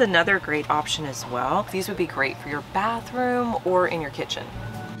 This is another great option as well. These would be great for your bathroom or in your kitchen.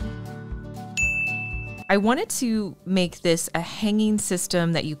 I wanted to make this a hanging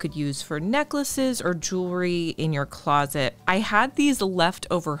system that you could use for necklaces or jewelry in your closet. I had these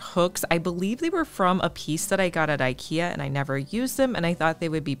leftover hooks. I believe they were from a piece that I got at IKEA and I never used them, and I thought they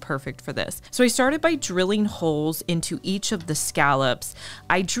would be perfect for this. So I started by drilling holes into each of the scallops.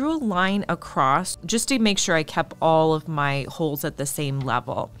 I drew a line across just to make sure I kept all of my holes at the same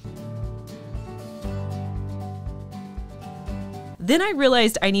level. Then I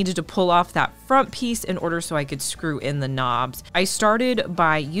realized I needed to pull off that front piece in order so I could screw in the knobs. I started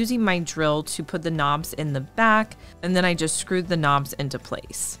by using my drill to put the knobs in the back, and then I just screwed the knobs into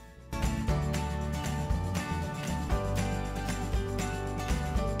place.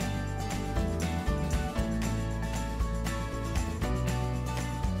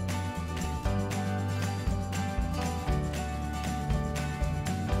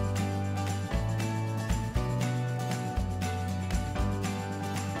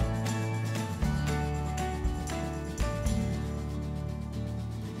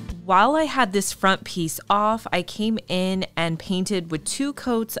 While I had this front piece off, I came in and painted with 2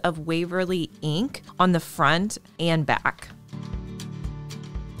 coats of Waverly ink on the front and back.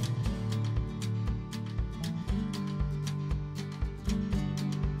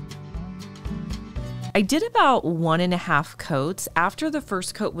 I did about 1.5 coats. After the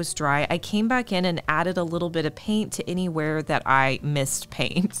first coat was dry, I came back in and added a little bit of paint to anywhere that I missed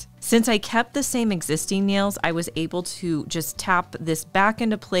paint. Since I kept the same existing nails, I was able to just tap this back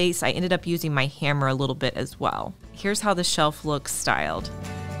into place. I ended up using my hammer a little bit as well. Here's how the shelf looks styled.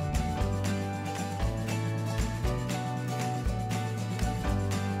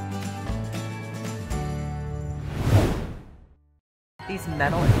 These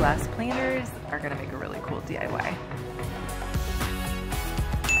metal and glass planters are gonna make a really cool DIY.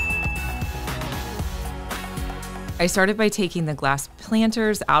 I started by taking the glass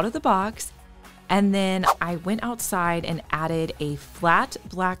planters out of the box, and then I went outside and added a flat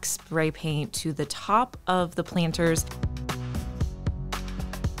black spray paint to the top of the planters.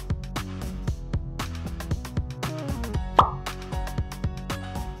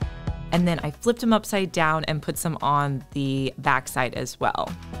 And then I flipped them upside down and put some on the backside as well.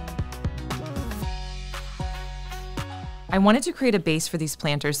 I wanted to create a base for these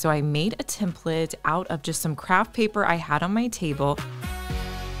planters, so I made a template out of just some craft paper I had on my table.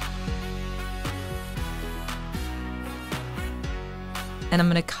 And I'm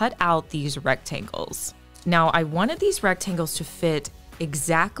gonna cut out these rectangles. Now, I wanted these rectangles to fit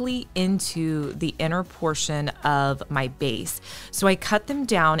exactly into the inner portion of my base. So I cut them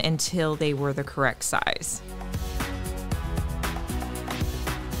down until they were the correct size.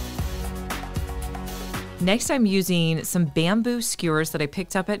 Next, I'm using some bamboo skewers that I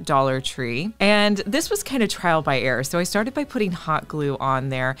picked up at Dollar Tree. And this was kind of trial by error. So I started by putting hot glue on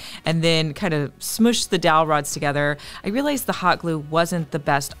there and then kind of smushed the dowel rods together. I realized the hot glue wasn't the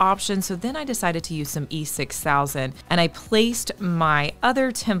best option, so then I decided to use some E6000, and I placed my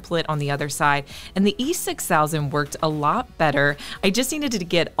other template on the other side, and the E6000 worked a lot better. I just needed to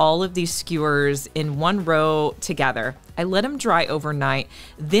get all of these skewers in one row together. I let them dry overnight.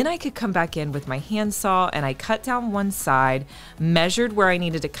 Then I could come back in with my handsaw and I cut down one side, measured where I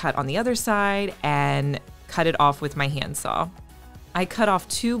needed to cut on the other side, and cut it off with my handsaw. I cut off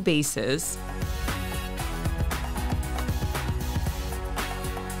 2 bases.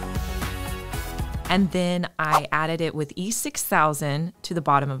 And then I added it with E6000 to the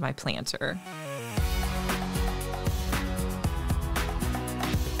bottom of my planter.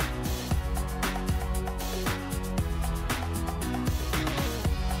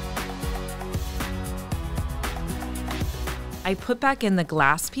 I put back in the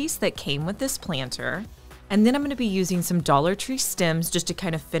glass piece that came with this planter, and then I'm going to be using some Dollar Tree stems just to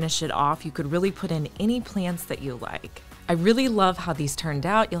kind of finish it off. You could really put in any plants that you like. I really love how these turned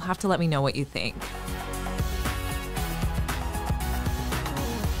out. You'll have to let me know what you think.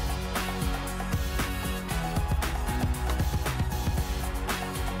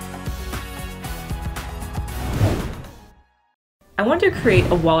 I wanted to create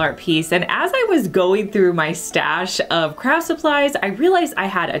a wall art piece, and as I was going through my stash of craft supplies, I realized I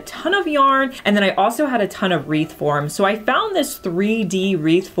had a ton of yarn, and then I also had a ton of wreath form. So I found this 3D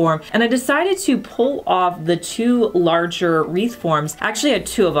wreath form, and I decided to pull off the 2 larger wreath forms. Actually, I had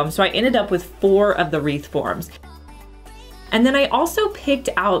 2 of them, so I ended up with 4 of the wreath forms. And then I also picked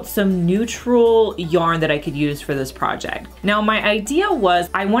out some neutral yarn that I could use for this project. Now, my idea was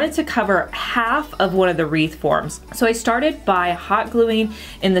I wanted to cover half of one of the wreath forms. So I started by hot gluing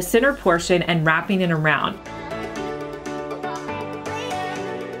in the center portion and wrapping it around.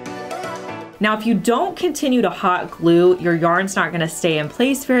 Now, if you don't continue to hot glue, your yarn's not gonna stay in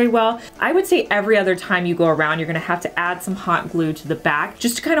place very well. I would say every other time you go around, you're gonna have to add some hot glue to the back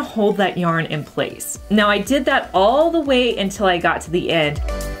just to kind of hold that yarn in place. Now, I did that all the way until I got to the end.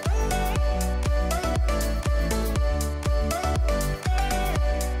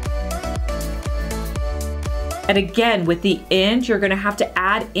 And again, with the end, you're gonna have to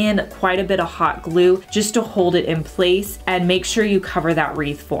add in quite a bit of hot glue just to hold it in place and make sure you cover that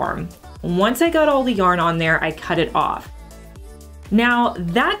wreath form. Once I got all the yarn on there, I cut it off. Now,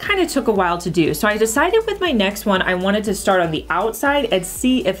 that kind of took a while to do, so I decided with my next one, I wanted to start on the outside and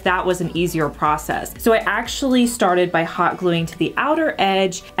see if that was an easier process. So I actually started by hot gluing to the outer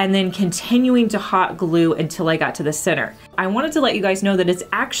edge and then continuing to hot glue until I got to the center. I wanted to let you guys know that it's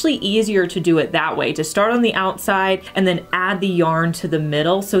actually easier to do it that way, to start on the outside and then add the yarn to the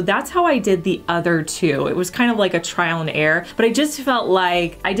middle. So that's how I did the other two. It was kind of like a trial and error, but I just felt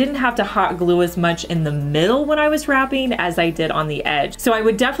like I didn't have to hot glue as much in the middle when I was wrapping as I did on the edge. So I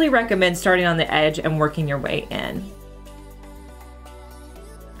would definitely recommend starting on the edge and working your way in.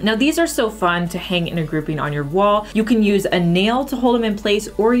 Now these are so fun to hang in a grouping on your wall. You can use a nail to hold them in place,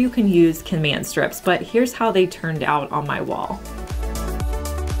 or you can use command strips, but here's how they turned out on my wall.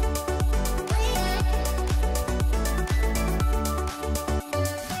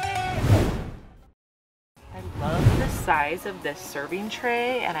 I love the size of this serving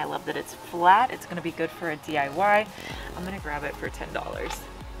tray, and I love that it's flat. It's gonna be good for a DIY. I'm gonna grab it for $10.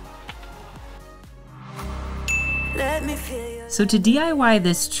 So to DIY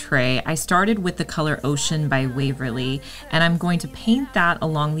this tray, I started with the color Ocean by Waverly, and I'm going to paint that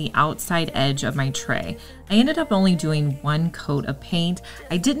along the outside edge of my tray. I ended up only doing one coat of paint.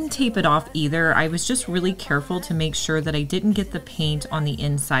 I didn't tape it off either. I was just really careful to make sure that I didn't get the paint on the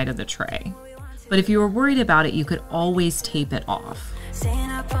inside of the tray. But if you were worried about it, you could always tape it off.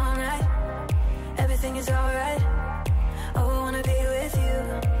 Staying up all night, everything is all right. Oh, I wanna be with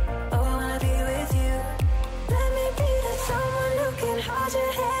you. Oh, I wanna be with you. Let me be the someone who can hold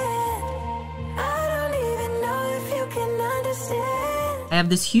your hand. I don't even know if you can understand. I have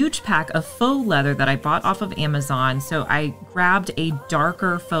this huge pack of faux leather that I bought off of Amazon, so I grabbed a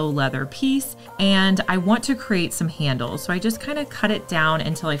darker faux leather piece, and I want to create some handles. So I just kind of cut it down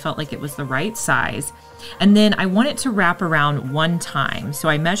until I felt like it was the right size. And then I want it to wrap around one time. So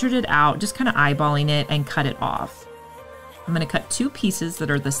I measured it out, just kind of eyeballing it, and cut it off. I'm going to cut two pieces that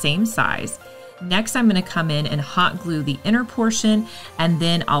are the same size. Next, I'm going to come in and hot glue the inner portion, and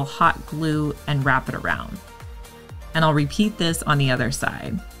then I'll hot glue and wrap it around. And I'll repeat this on the other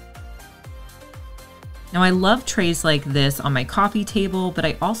side. Now I love trays like this on my coffee table, but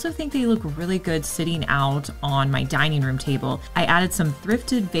I also think they look really good sitting out on my dining room table. I added some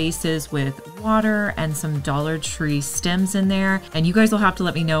thrifted vases with water and some Dollar Tree stems in there, and you guys will have to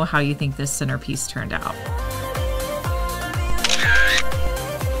let me know how you think this centerpiece turned out.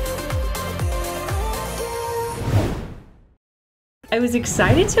 I was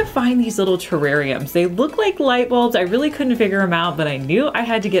excited to find these little terrariums. They look like light bulbs. I really couldn't figure them out, but I knew I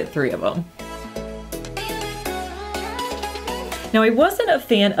had to get 3 of them. Now I wasn't a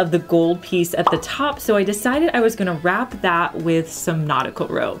fan of the gold piece at the top, so I decided I was gonna wrap that with some nautical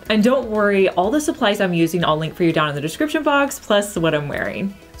rope. And don't worry, all the supplies I'm using I'll link for you down in the description box, plus what I'm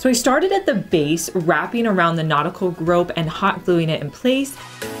wearing. So I started at the base, wrapping around the nautical rope and hot gluing it in place.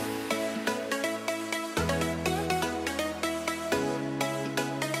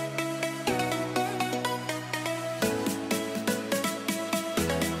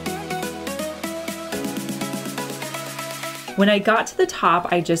 When I got to the top,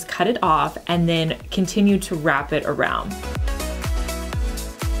 I just cut it off and then continued to wrap it around.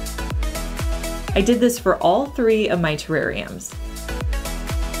 I did this for all 3 of my terrariums.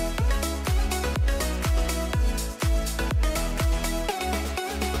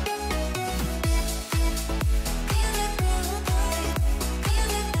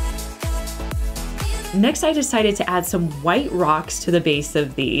 Next, I decided to add some white rocks to the base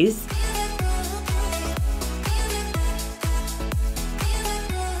of these.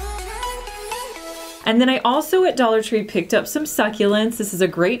 And then I also at Dollar Tree picked up some succulents. This is a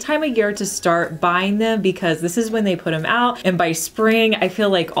great time of year to start buying them because this is when they put them out. And by spring, I feel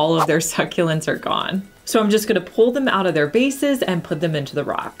like all of their succulents are gone. So I'm just gonna pull them out of their bases and put them into the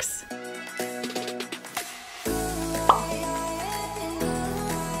rocks.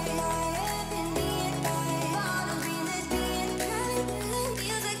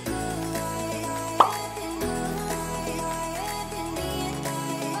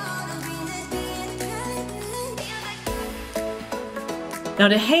 Now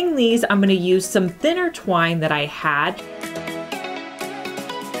to hang these, I'm gonna use some thinner twine that I had.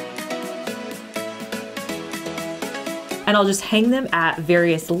 and I'll just hang them at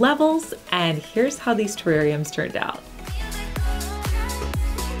various levels. And here's how these terrariums turned out.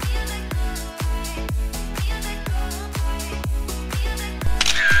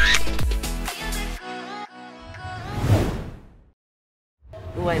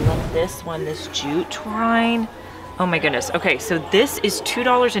 Ooh, I love this one, this jute twine. Oh my goodness. Okay, so this is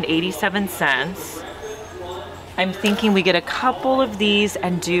 $2.87. I'm thinking we get a couple of these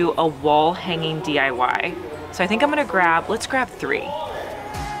and do a wall hanging DIY. So I think I'm gonna let's grab 3.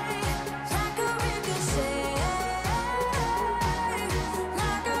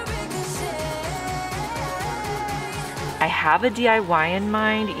 I have a DIY in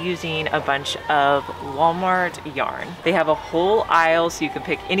mind using a bunch of Walmart yarn. They have a whole aisle so you can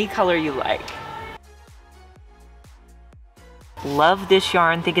pick any color you like. Love this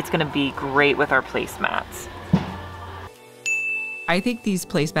yarn, think it's gonna be great with our placemats. I think these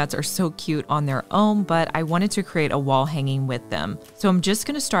placemats are so cute on their own, but I wanted to create a wall hanging with them. So I'm just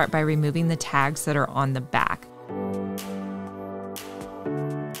gonna start by removing the tags that are on the back.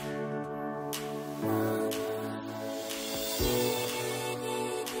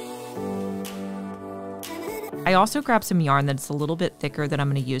 I also grabbed some yarn that's a little bit thicker that I'm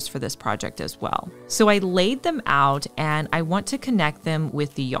going to use for this project as well. So I laid them out and I want to connect them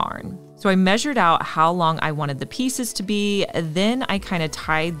with the yarn. So I measured out how long I wanted the pieces to be, then I kind of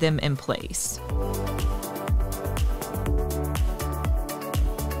tied them in place.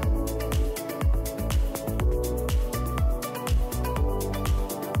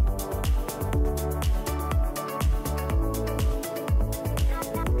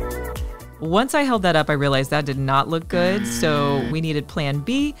 Once I held that up, I realized that did not look good, so we needed plan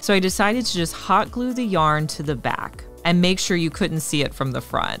B. So I decided to just hot glue the yarn to the back and make sure you couldn't see it from the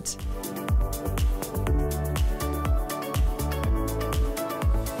front.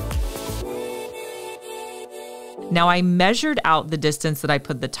 Now I measured out the distance that I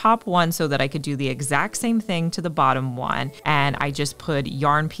put the top one so that I could do the exact same thing to the bottom one, and I just put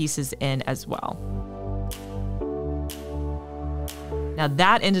yarn pieces in as well. Now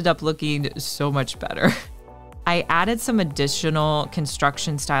that ended up looking so much better. I added some additional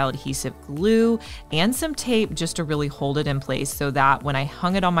construction style adhesive glue and some tape just to really hold it in place so that when I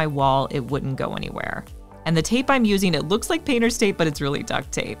hung it on my wall, it wouldn't go anywhere. And the tape I'm using, it looks like painter's tape, but it's really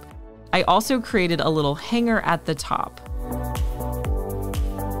duct tape. I also created a little hanger at the top.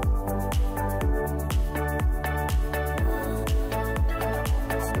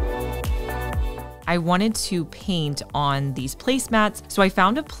 I wanted to paint on these placemats, so I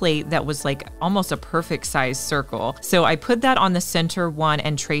found a plate that was like almost a perfect size circle. So I put that on the center one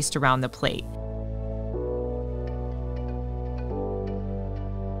and traced around the plate.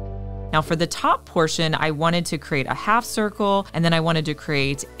 Now for the top portion, I wanted to create a half circle, and then I wanted to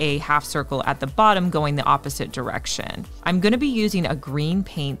create a half circle at the bottom going the opposite direction. I'm gonna be using a green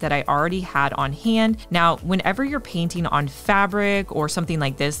paint that I already had on hand. Now, whenever you're painting on fabric or something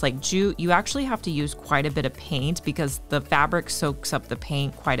like this, like jute, you actually have to use quite a bit of paint because the fabric soaks up the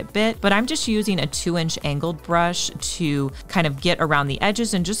paint quite a bit, but I'm just using a 2-inch angled brush to kind of get around the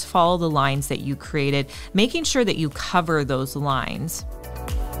edges and just follow the lines that you created, making sure that you cover those lines.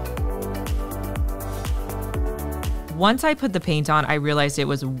 Once I put the paint on, I realized it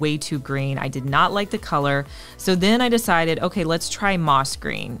was way too green. I did not like the color. So then I decided, okay, let's try moss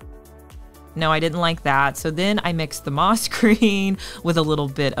green. No, I didn't like that. So then I mixed the moss green with a little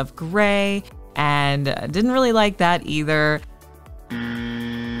bit of gray and didn't really like that either.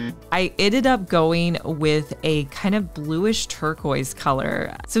 I ended up going with a kind of bluish turquoise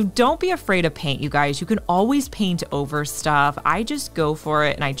color. So don't be afraid of paint, you guys. You can always paint over stuff. I just go for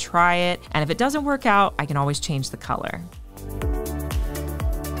it and I try it. And if it doesn't work out, I can always change the color.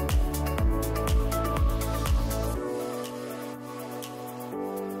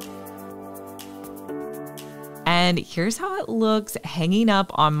 And here's how it looks hanging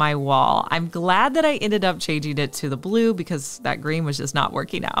up on my wall. I'm glad that I ended up changing it to the blue because that green was just not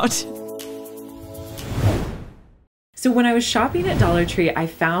working out. So when I was shopping at Dollar Tree, I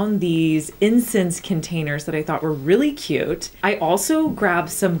found these incense containers that I thought were really cute. I also grabbed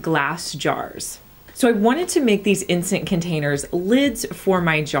some glass jars. So I wanted to make these incense containers lids for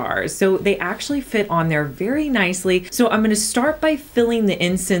my jars. So they actually fit on there very nicely. So I'm gonna start by filling the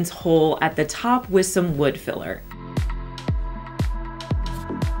incense hole at the top with some wood filler.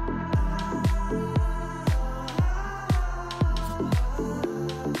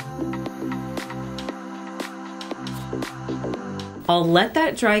 I'll let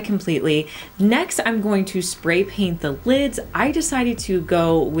that dry completely. Next, I'm going to spray paint the lids. I decided to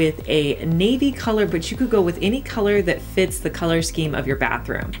go with a navy color, but you could go with any color that fits the color scheme of your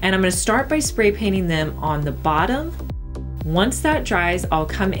bathroom. And I'm gonna start by spray painting them on the bottom Once that dries, I'll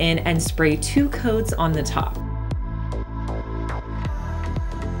come in and spray 2 coats on the top.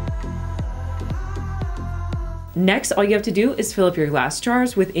 Next, all you have to do is fill up your glass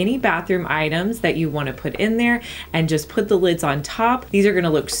jars with any bathroom items that you want to put in there and just put the lids on top. These are going to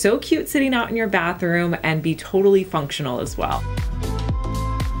look so cute sitting out in your bathroom and be totally functional as well.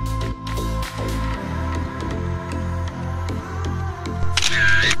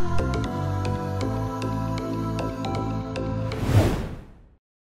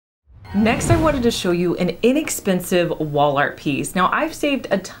 Next, I wanted to show you an inexpensive wall art piece. Now, I've saved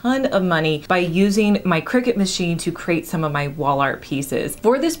a ton of money by using my Cricut machine to create some of my wall art pieces.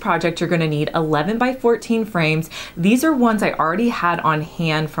 For this project, you're gonna need 11 by 14 frames. These are ones I already had on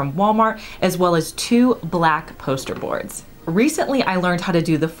hand from Walmart, as well as 2 black poster boards. Recently, I learned how to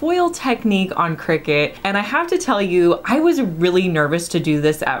do the foil technique on Cricut, and I have to tell you, I was really nervous to do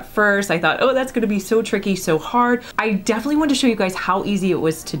this at first. I thought, oh, that's gonna be so tricky, so hard. I definitely want to show you guys how easy it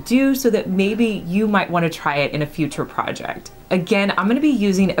was to do so that maybe you might want to try it in a future project. Again, I'm gonna be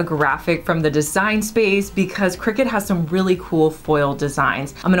using a graphic from the design space because Cricut has some really cool foil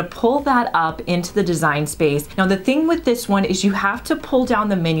designs. I'm gonna pull that up into the design space. Now, the thing with this one is you have to pull down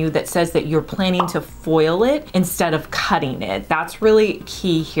the menu that says that you're planning to foil it instead of cutting it. That's really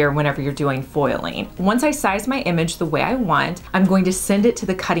key here whenever you're doing foiling. Once I size my image the way I want, I'm going to send it to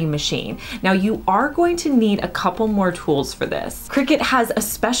the cutting machine. Now, you are going to need a couple more tools for this. Cricut has a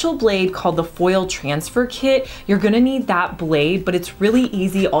special blade called the Foil Transfer Kit. You're gonna need that blade, but it's really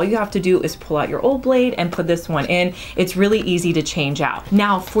easy. All you have to do is pull out your old blade and put this one in. It's really easy to change out.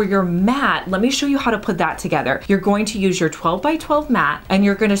 Now, for your mat, let me show you how to put that together. You're going to use your 12 by 12 mat, and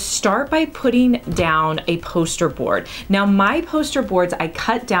you're gonna start by putting down a poster board. Now, my poster boards, I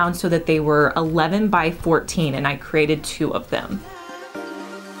cut down so that they were 11 by 14, and I created 2 of them.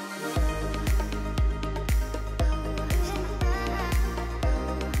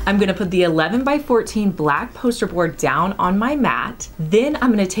 I'm gonna put the 11 by 14 black poster board down on my mat. Then I'm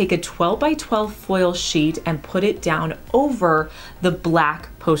gonna take a 12 by 12 foil sheet and put it down over the black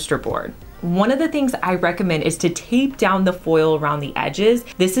poster board. One of the things I recommend is to tape down the foil around the edges.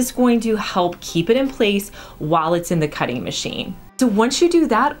 This is going to help keep it in place while it's in the cutting machine. So once you do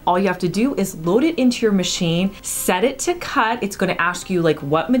that, all you have to do is load it into your machine, set it to cut. It's gonna ask you like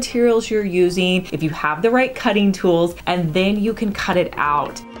what materials you're using, if you have the right cutting tools, and then you can cut it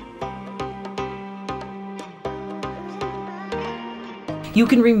out. You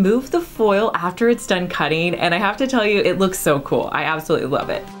can remove the foil after it's done cutting, and I have to tell you, it looks so cool. I absolutely love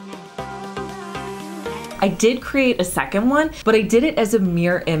it. I did create a second one, but I did it as a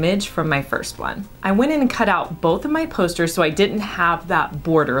mirror image from my first one. I went in and cut out both of my posters so I didn't have that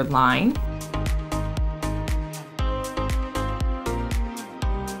border line.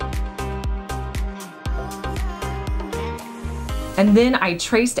 And then I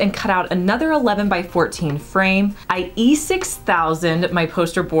traced and cut out another 11 by 14 frame. I E6000 my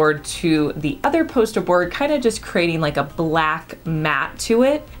poster board to the other poster board, kind of just creating like a black mat to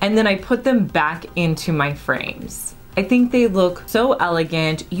it. And then I put them back into my frames. I think they look so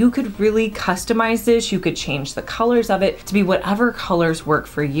elegant. You could really customize this. You could change the colors of it to be whatever colors work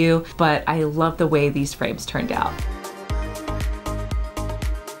for you, but I love the way these frames turned out.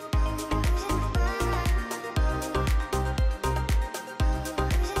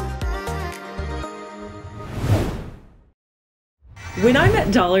 When I'm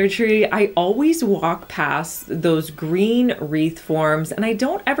at Dollar Tree, I always walk past those green wreath forms and I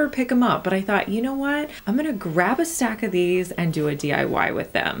don't ever pick them up, but I thought, you know what? I'm gonna grab a stack of these and do a DIY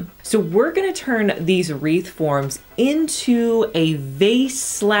with them. So we're gonna turn these wreath forms into a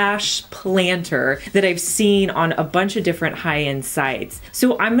vase / planter that I've seen on a bunch of different high-end sites.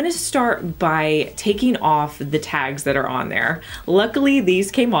 So I'm gonna start by taking off the tags that are on there. Luckily,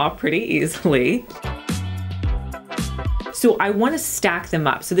 these came off pretty easily. So I want to stack them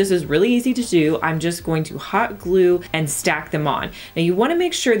up. So this is really easy to do. I'm just going to hot glue and stack them on. Now you want to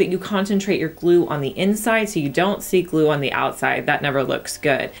make sure that you concentrate your glue on the inside so you don't see glue on the outside. That never looks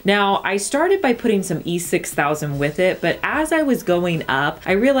good. Now I started by putting some E6000 with it, but as I was going up,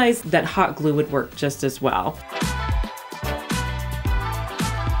 I realized that hot glue would work just as well.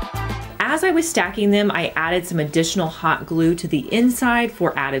 As I was stacking them, I added some additional hot glue to the inside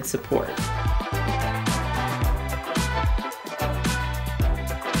for added support.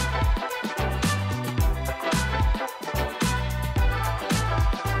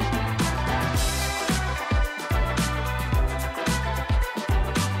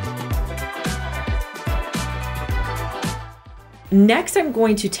 Next, I'm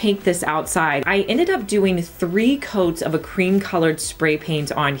going to take this outside. I ended up doing 3 coats of a cream colored spray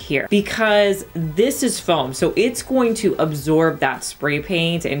paint on here because this is foam. So it's going to absorb that spray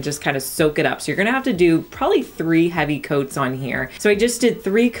paint and just kind of soak it up. So you're gonna have to do probably 3 heavy coats on here. So I just did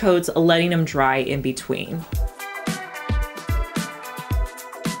 3 coats, letting them dry in between.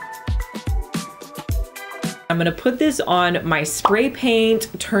 I'm gonna put this on my spray paint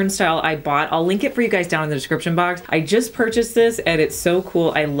turnstile I bought. I'll link it for you guys down in the description box. I just purchased this and it's so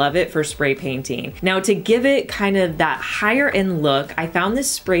cool. I love it for spray painting. Now to give it kind of that higher end look, I found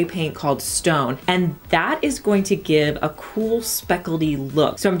this spray paint called Stone, and that is going to give a cool speckledy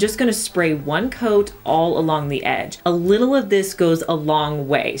look. So I'm just gonna spray 1 coat all along the edge. A little of this goes a long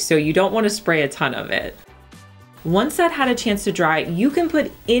way, so you don't wanna spray a ton of it. Once that had a chance to dry, you can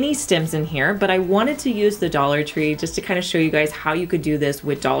put any stems in here, but I wanted to use the Dollar Tree just to kind of show you guys how you could do this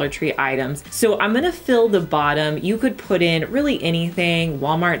with Dollar Tree items. So I'm gonna fill the bottom. You could put in really anything.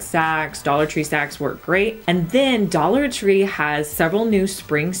 Walmart sacks, Dollar Tree sacks work great. And then Dollar Tree has several new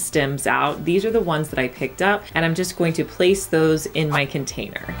spring stems out. These are the ones that I picked up, and I'm just going to place those in my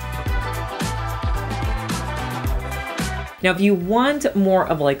container. Now, if you want more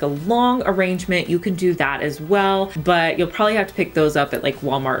of like a long arrangement, you can do that as well, but you'll probably have to pick those up at like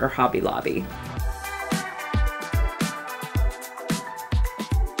Walmart or Hobby Lobby.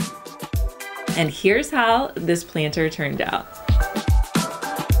 And here's how this planter turned out.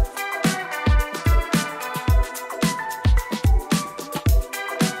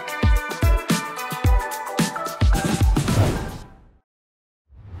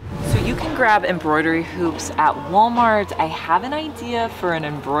 Grab embroidery hoops at Walmart. I have an idea for an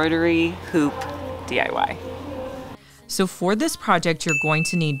embroidery hoop DIY. So for this project, you're going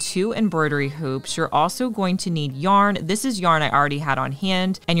to need 2 embroidery hoops. You're also going to need yarn. This is yarn I already had on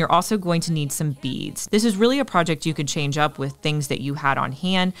hand, and you're also going to need some beads. This is really a project you could change up with things that you had on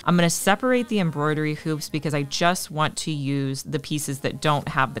hand. I'm gonna separate the embroidery hoops because I just want to use the pieces that don't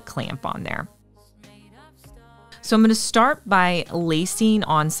have the clamp on there. So I'm going to start by lacing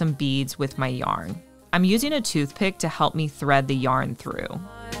on some beads with my yarn. I'm using a toothpick to help me thread the yarn through.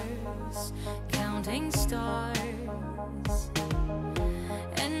 Counting stars,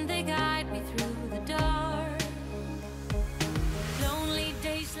 and they guide me through the dark. Lonely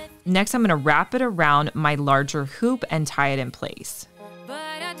days left. Next, I'm going to wrap it around my larger hoop and tie it in place.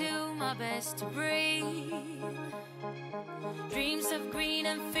 But I do my best to breathe. Dreams of green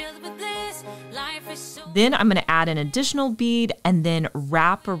and filled with bliss. Life is so. Then I'm going to add an additional bead and then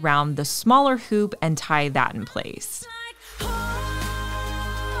wrap around the smaller hoop and tie that in place.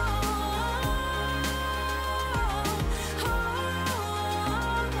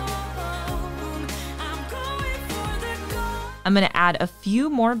 I'm going to add a few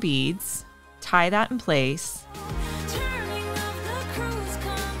more beads, tie that in place.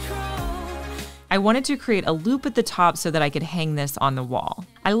 I wanted to create a loop at the top so that I could hang this on the wall.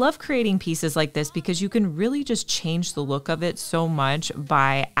 I love creating pieces like this because you can really just change the look of it so much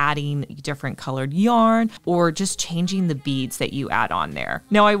by adding different colored yarn or just changing the beads that you add on there.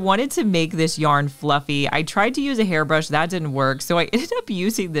 Now, I wanted to make this yarn fluffy. I tried to use a hairbrush, that didn't work, so I ended up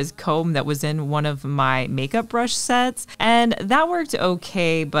using this comb that was in one of my makeup brush sets, and that worked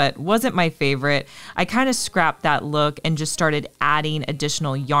okay, but wasn't my favorite. I kind of scrapped that look and just started adding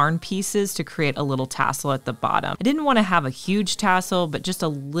additional yarn pieces to create a little tassel at the bottom. I didn't want to have a huge tassel, but just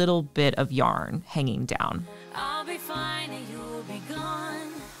a little bit of yarn hanging down. I'll be fine and you'll be gone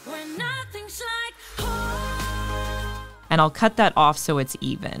when nothing's like home. And I'll cut that off so it's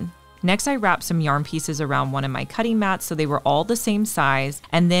even. Next, I wrapped some yarn pieces around one of my cutting mats so they were all the same size,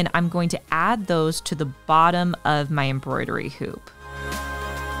 and then I'm going to add those to the bottom of my embroidery hoop.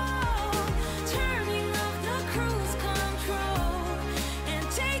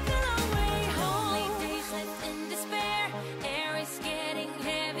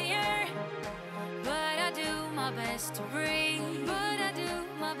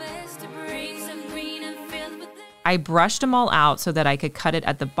 I brushed them all out so that I could cut it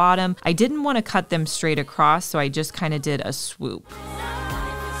at the bottom. I didn't want to cut them straight across, so I just kind of did a swoop.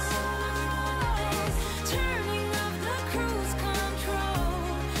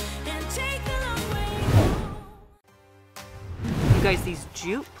 You guys, these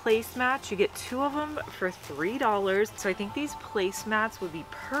jute placemats, you get 2 of them for $3. So I think these placemats would be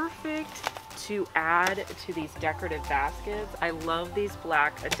perfect to add to these decorative baskets. I love these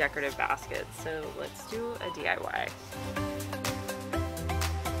black decorative baskets. So let's do a DIY.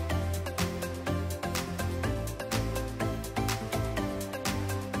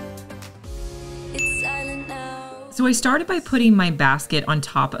 It's silent now. So I started by putting my basket on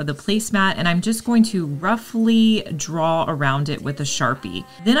top of the placemat, and I'm just going to roughly draw around it with a Sharpie.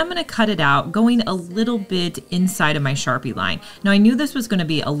 Then I'm going to cut it out, going a little bit inside of my Sharpie line. Now I knew this was going to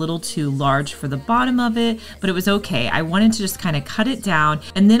be a little too large for the bottom of it, but it was okay. I wanted to just kind of cut it down,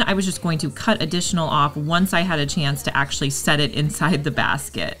 and then I was just going to cut additional off once I had a chance to actually set it inside the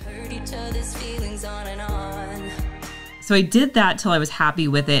basket. So I did that till I was happy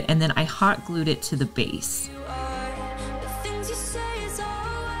with it, and then I hot glued it to the base.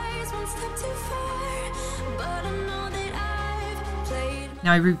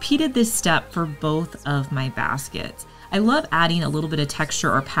 Now I repeated this step for both of my baskets. I love adding a little bit of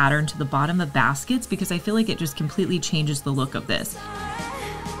texture or pattern to the bottom of baskets because I feel like it just completely changes the look of this.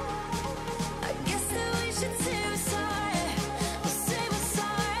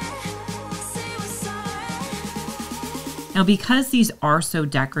 Now, because these are so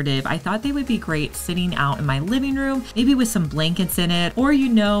decorative, I thought they would be great sitting out in my living room, maybe with some blankets in it, or you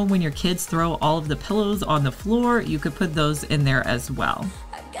know, when your kids throw all of the pillows on the floor, you could put those in there as well.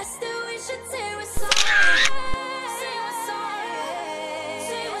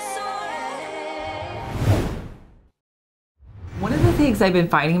 One of the things I've been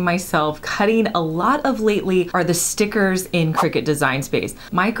finding myself cutting a lot of lately are the stickers in Cricut Design Space.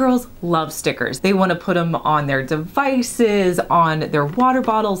 My girls love stickers. They want to put them on their devices, on their water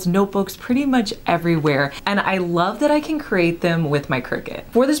bottles, notebooks, pretty much everywhere. And I love that I can create them with my Cricut.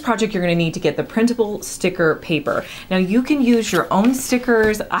 For this project, you're going to need to get the printable sticker paper. Now you can use your own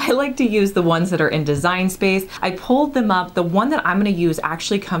stickers. I like to use the ones that are in Design Space. I pulled them up. The one that I'm going to use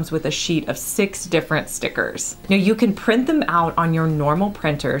actually comes with a sheet of 6 different stickers. Now you can print them out on your normal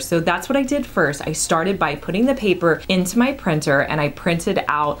printer. So that's what I did first. I started by putting the paper into my printer and I printed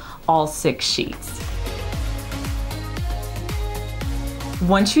out all 6 sheets.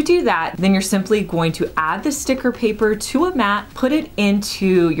 Once you do that, then you're simply going to add the sticker paper to a mat, put it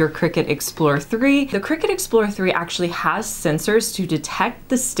into your Cricut Explorer 3. The Cricut Explorer 3 actually has sensors to detect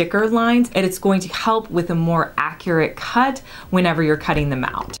the sticker lines, and it's going to help with a more accurate cut whenever you're cutting them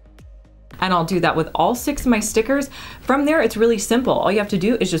out. And I'll do that with all 6 of my stickers. From there, it's really simple. All you have to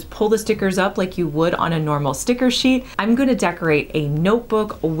do is just pull the stickers up like you would on a normal sticker sheet. I'm gonna decorate a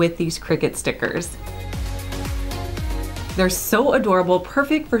notebook with these Cricut stickers. They're so adorable,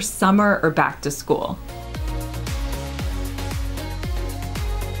 perfect for summer or back to school.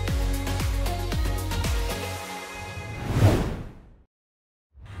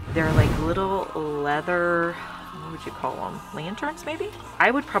 They're like little leather, what would you call them? Lanterns, maybe?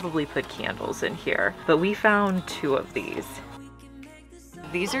 I would probably put candles in here, but we found 2 of these.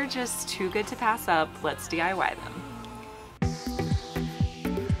 These are just too good to pass up. Let's DIY them.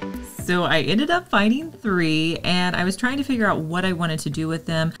 So I ended up finding 3, and I was trying to figure out what I wanted to do with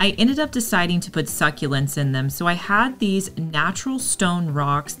them. I ended up deciding to put succulents in them. So I had these natural stone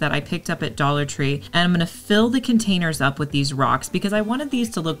rocks that I picked up at Dollar Tree, and I'm gonna fill the containers up with these rocks because I wanted these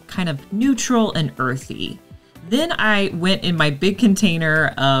to look kind of neutral and earthy. Then I went in my big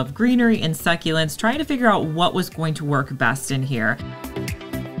container of greenery and succulents, trying to figure out what was going to work best in here.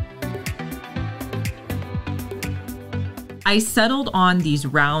 I settled on these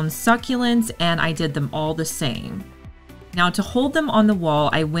round succulents and I did them all the same. Now to hold them on the wall,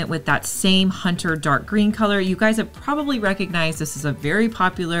 I went with that same Hunter dark green color. You guys have probably recognized this is a very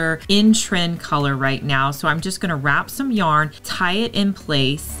popular in-trend color right now. So I'm just gonna wrap some yarn, tie it in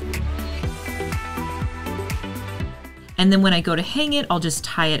place. And then when I go to hang it, I'll just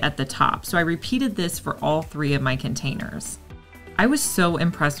tie it at the top. So I repeated this for all 3 of my containers. I was so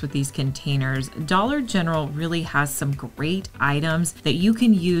impressed with these containers. Dollar General really has some great items that you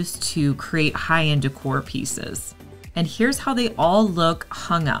can use to create high-end decor pieces. And here's how they all look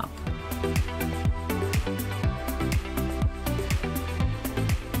hung up.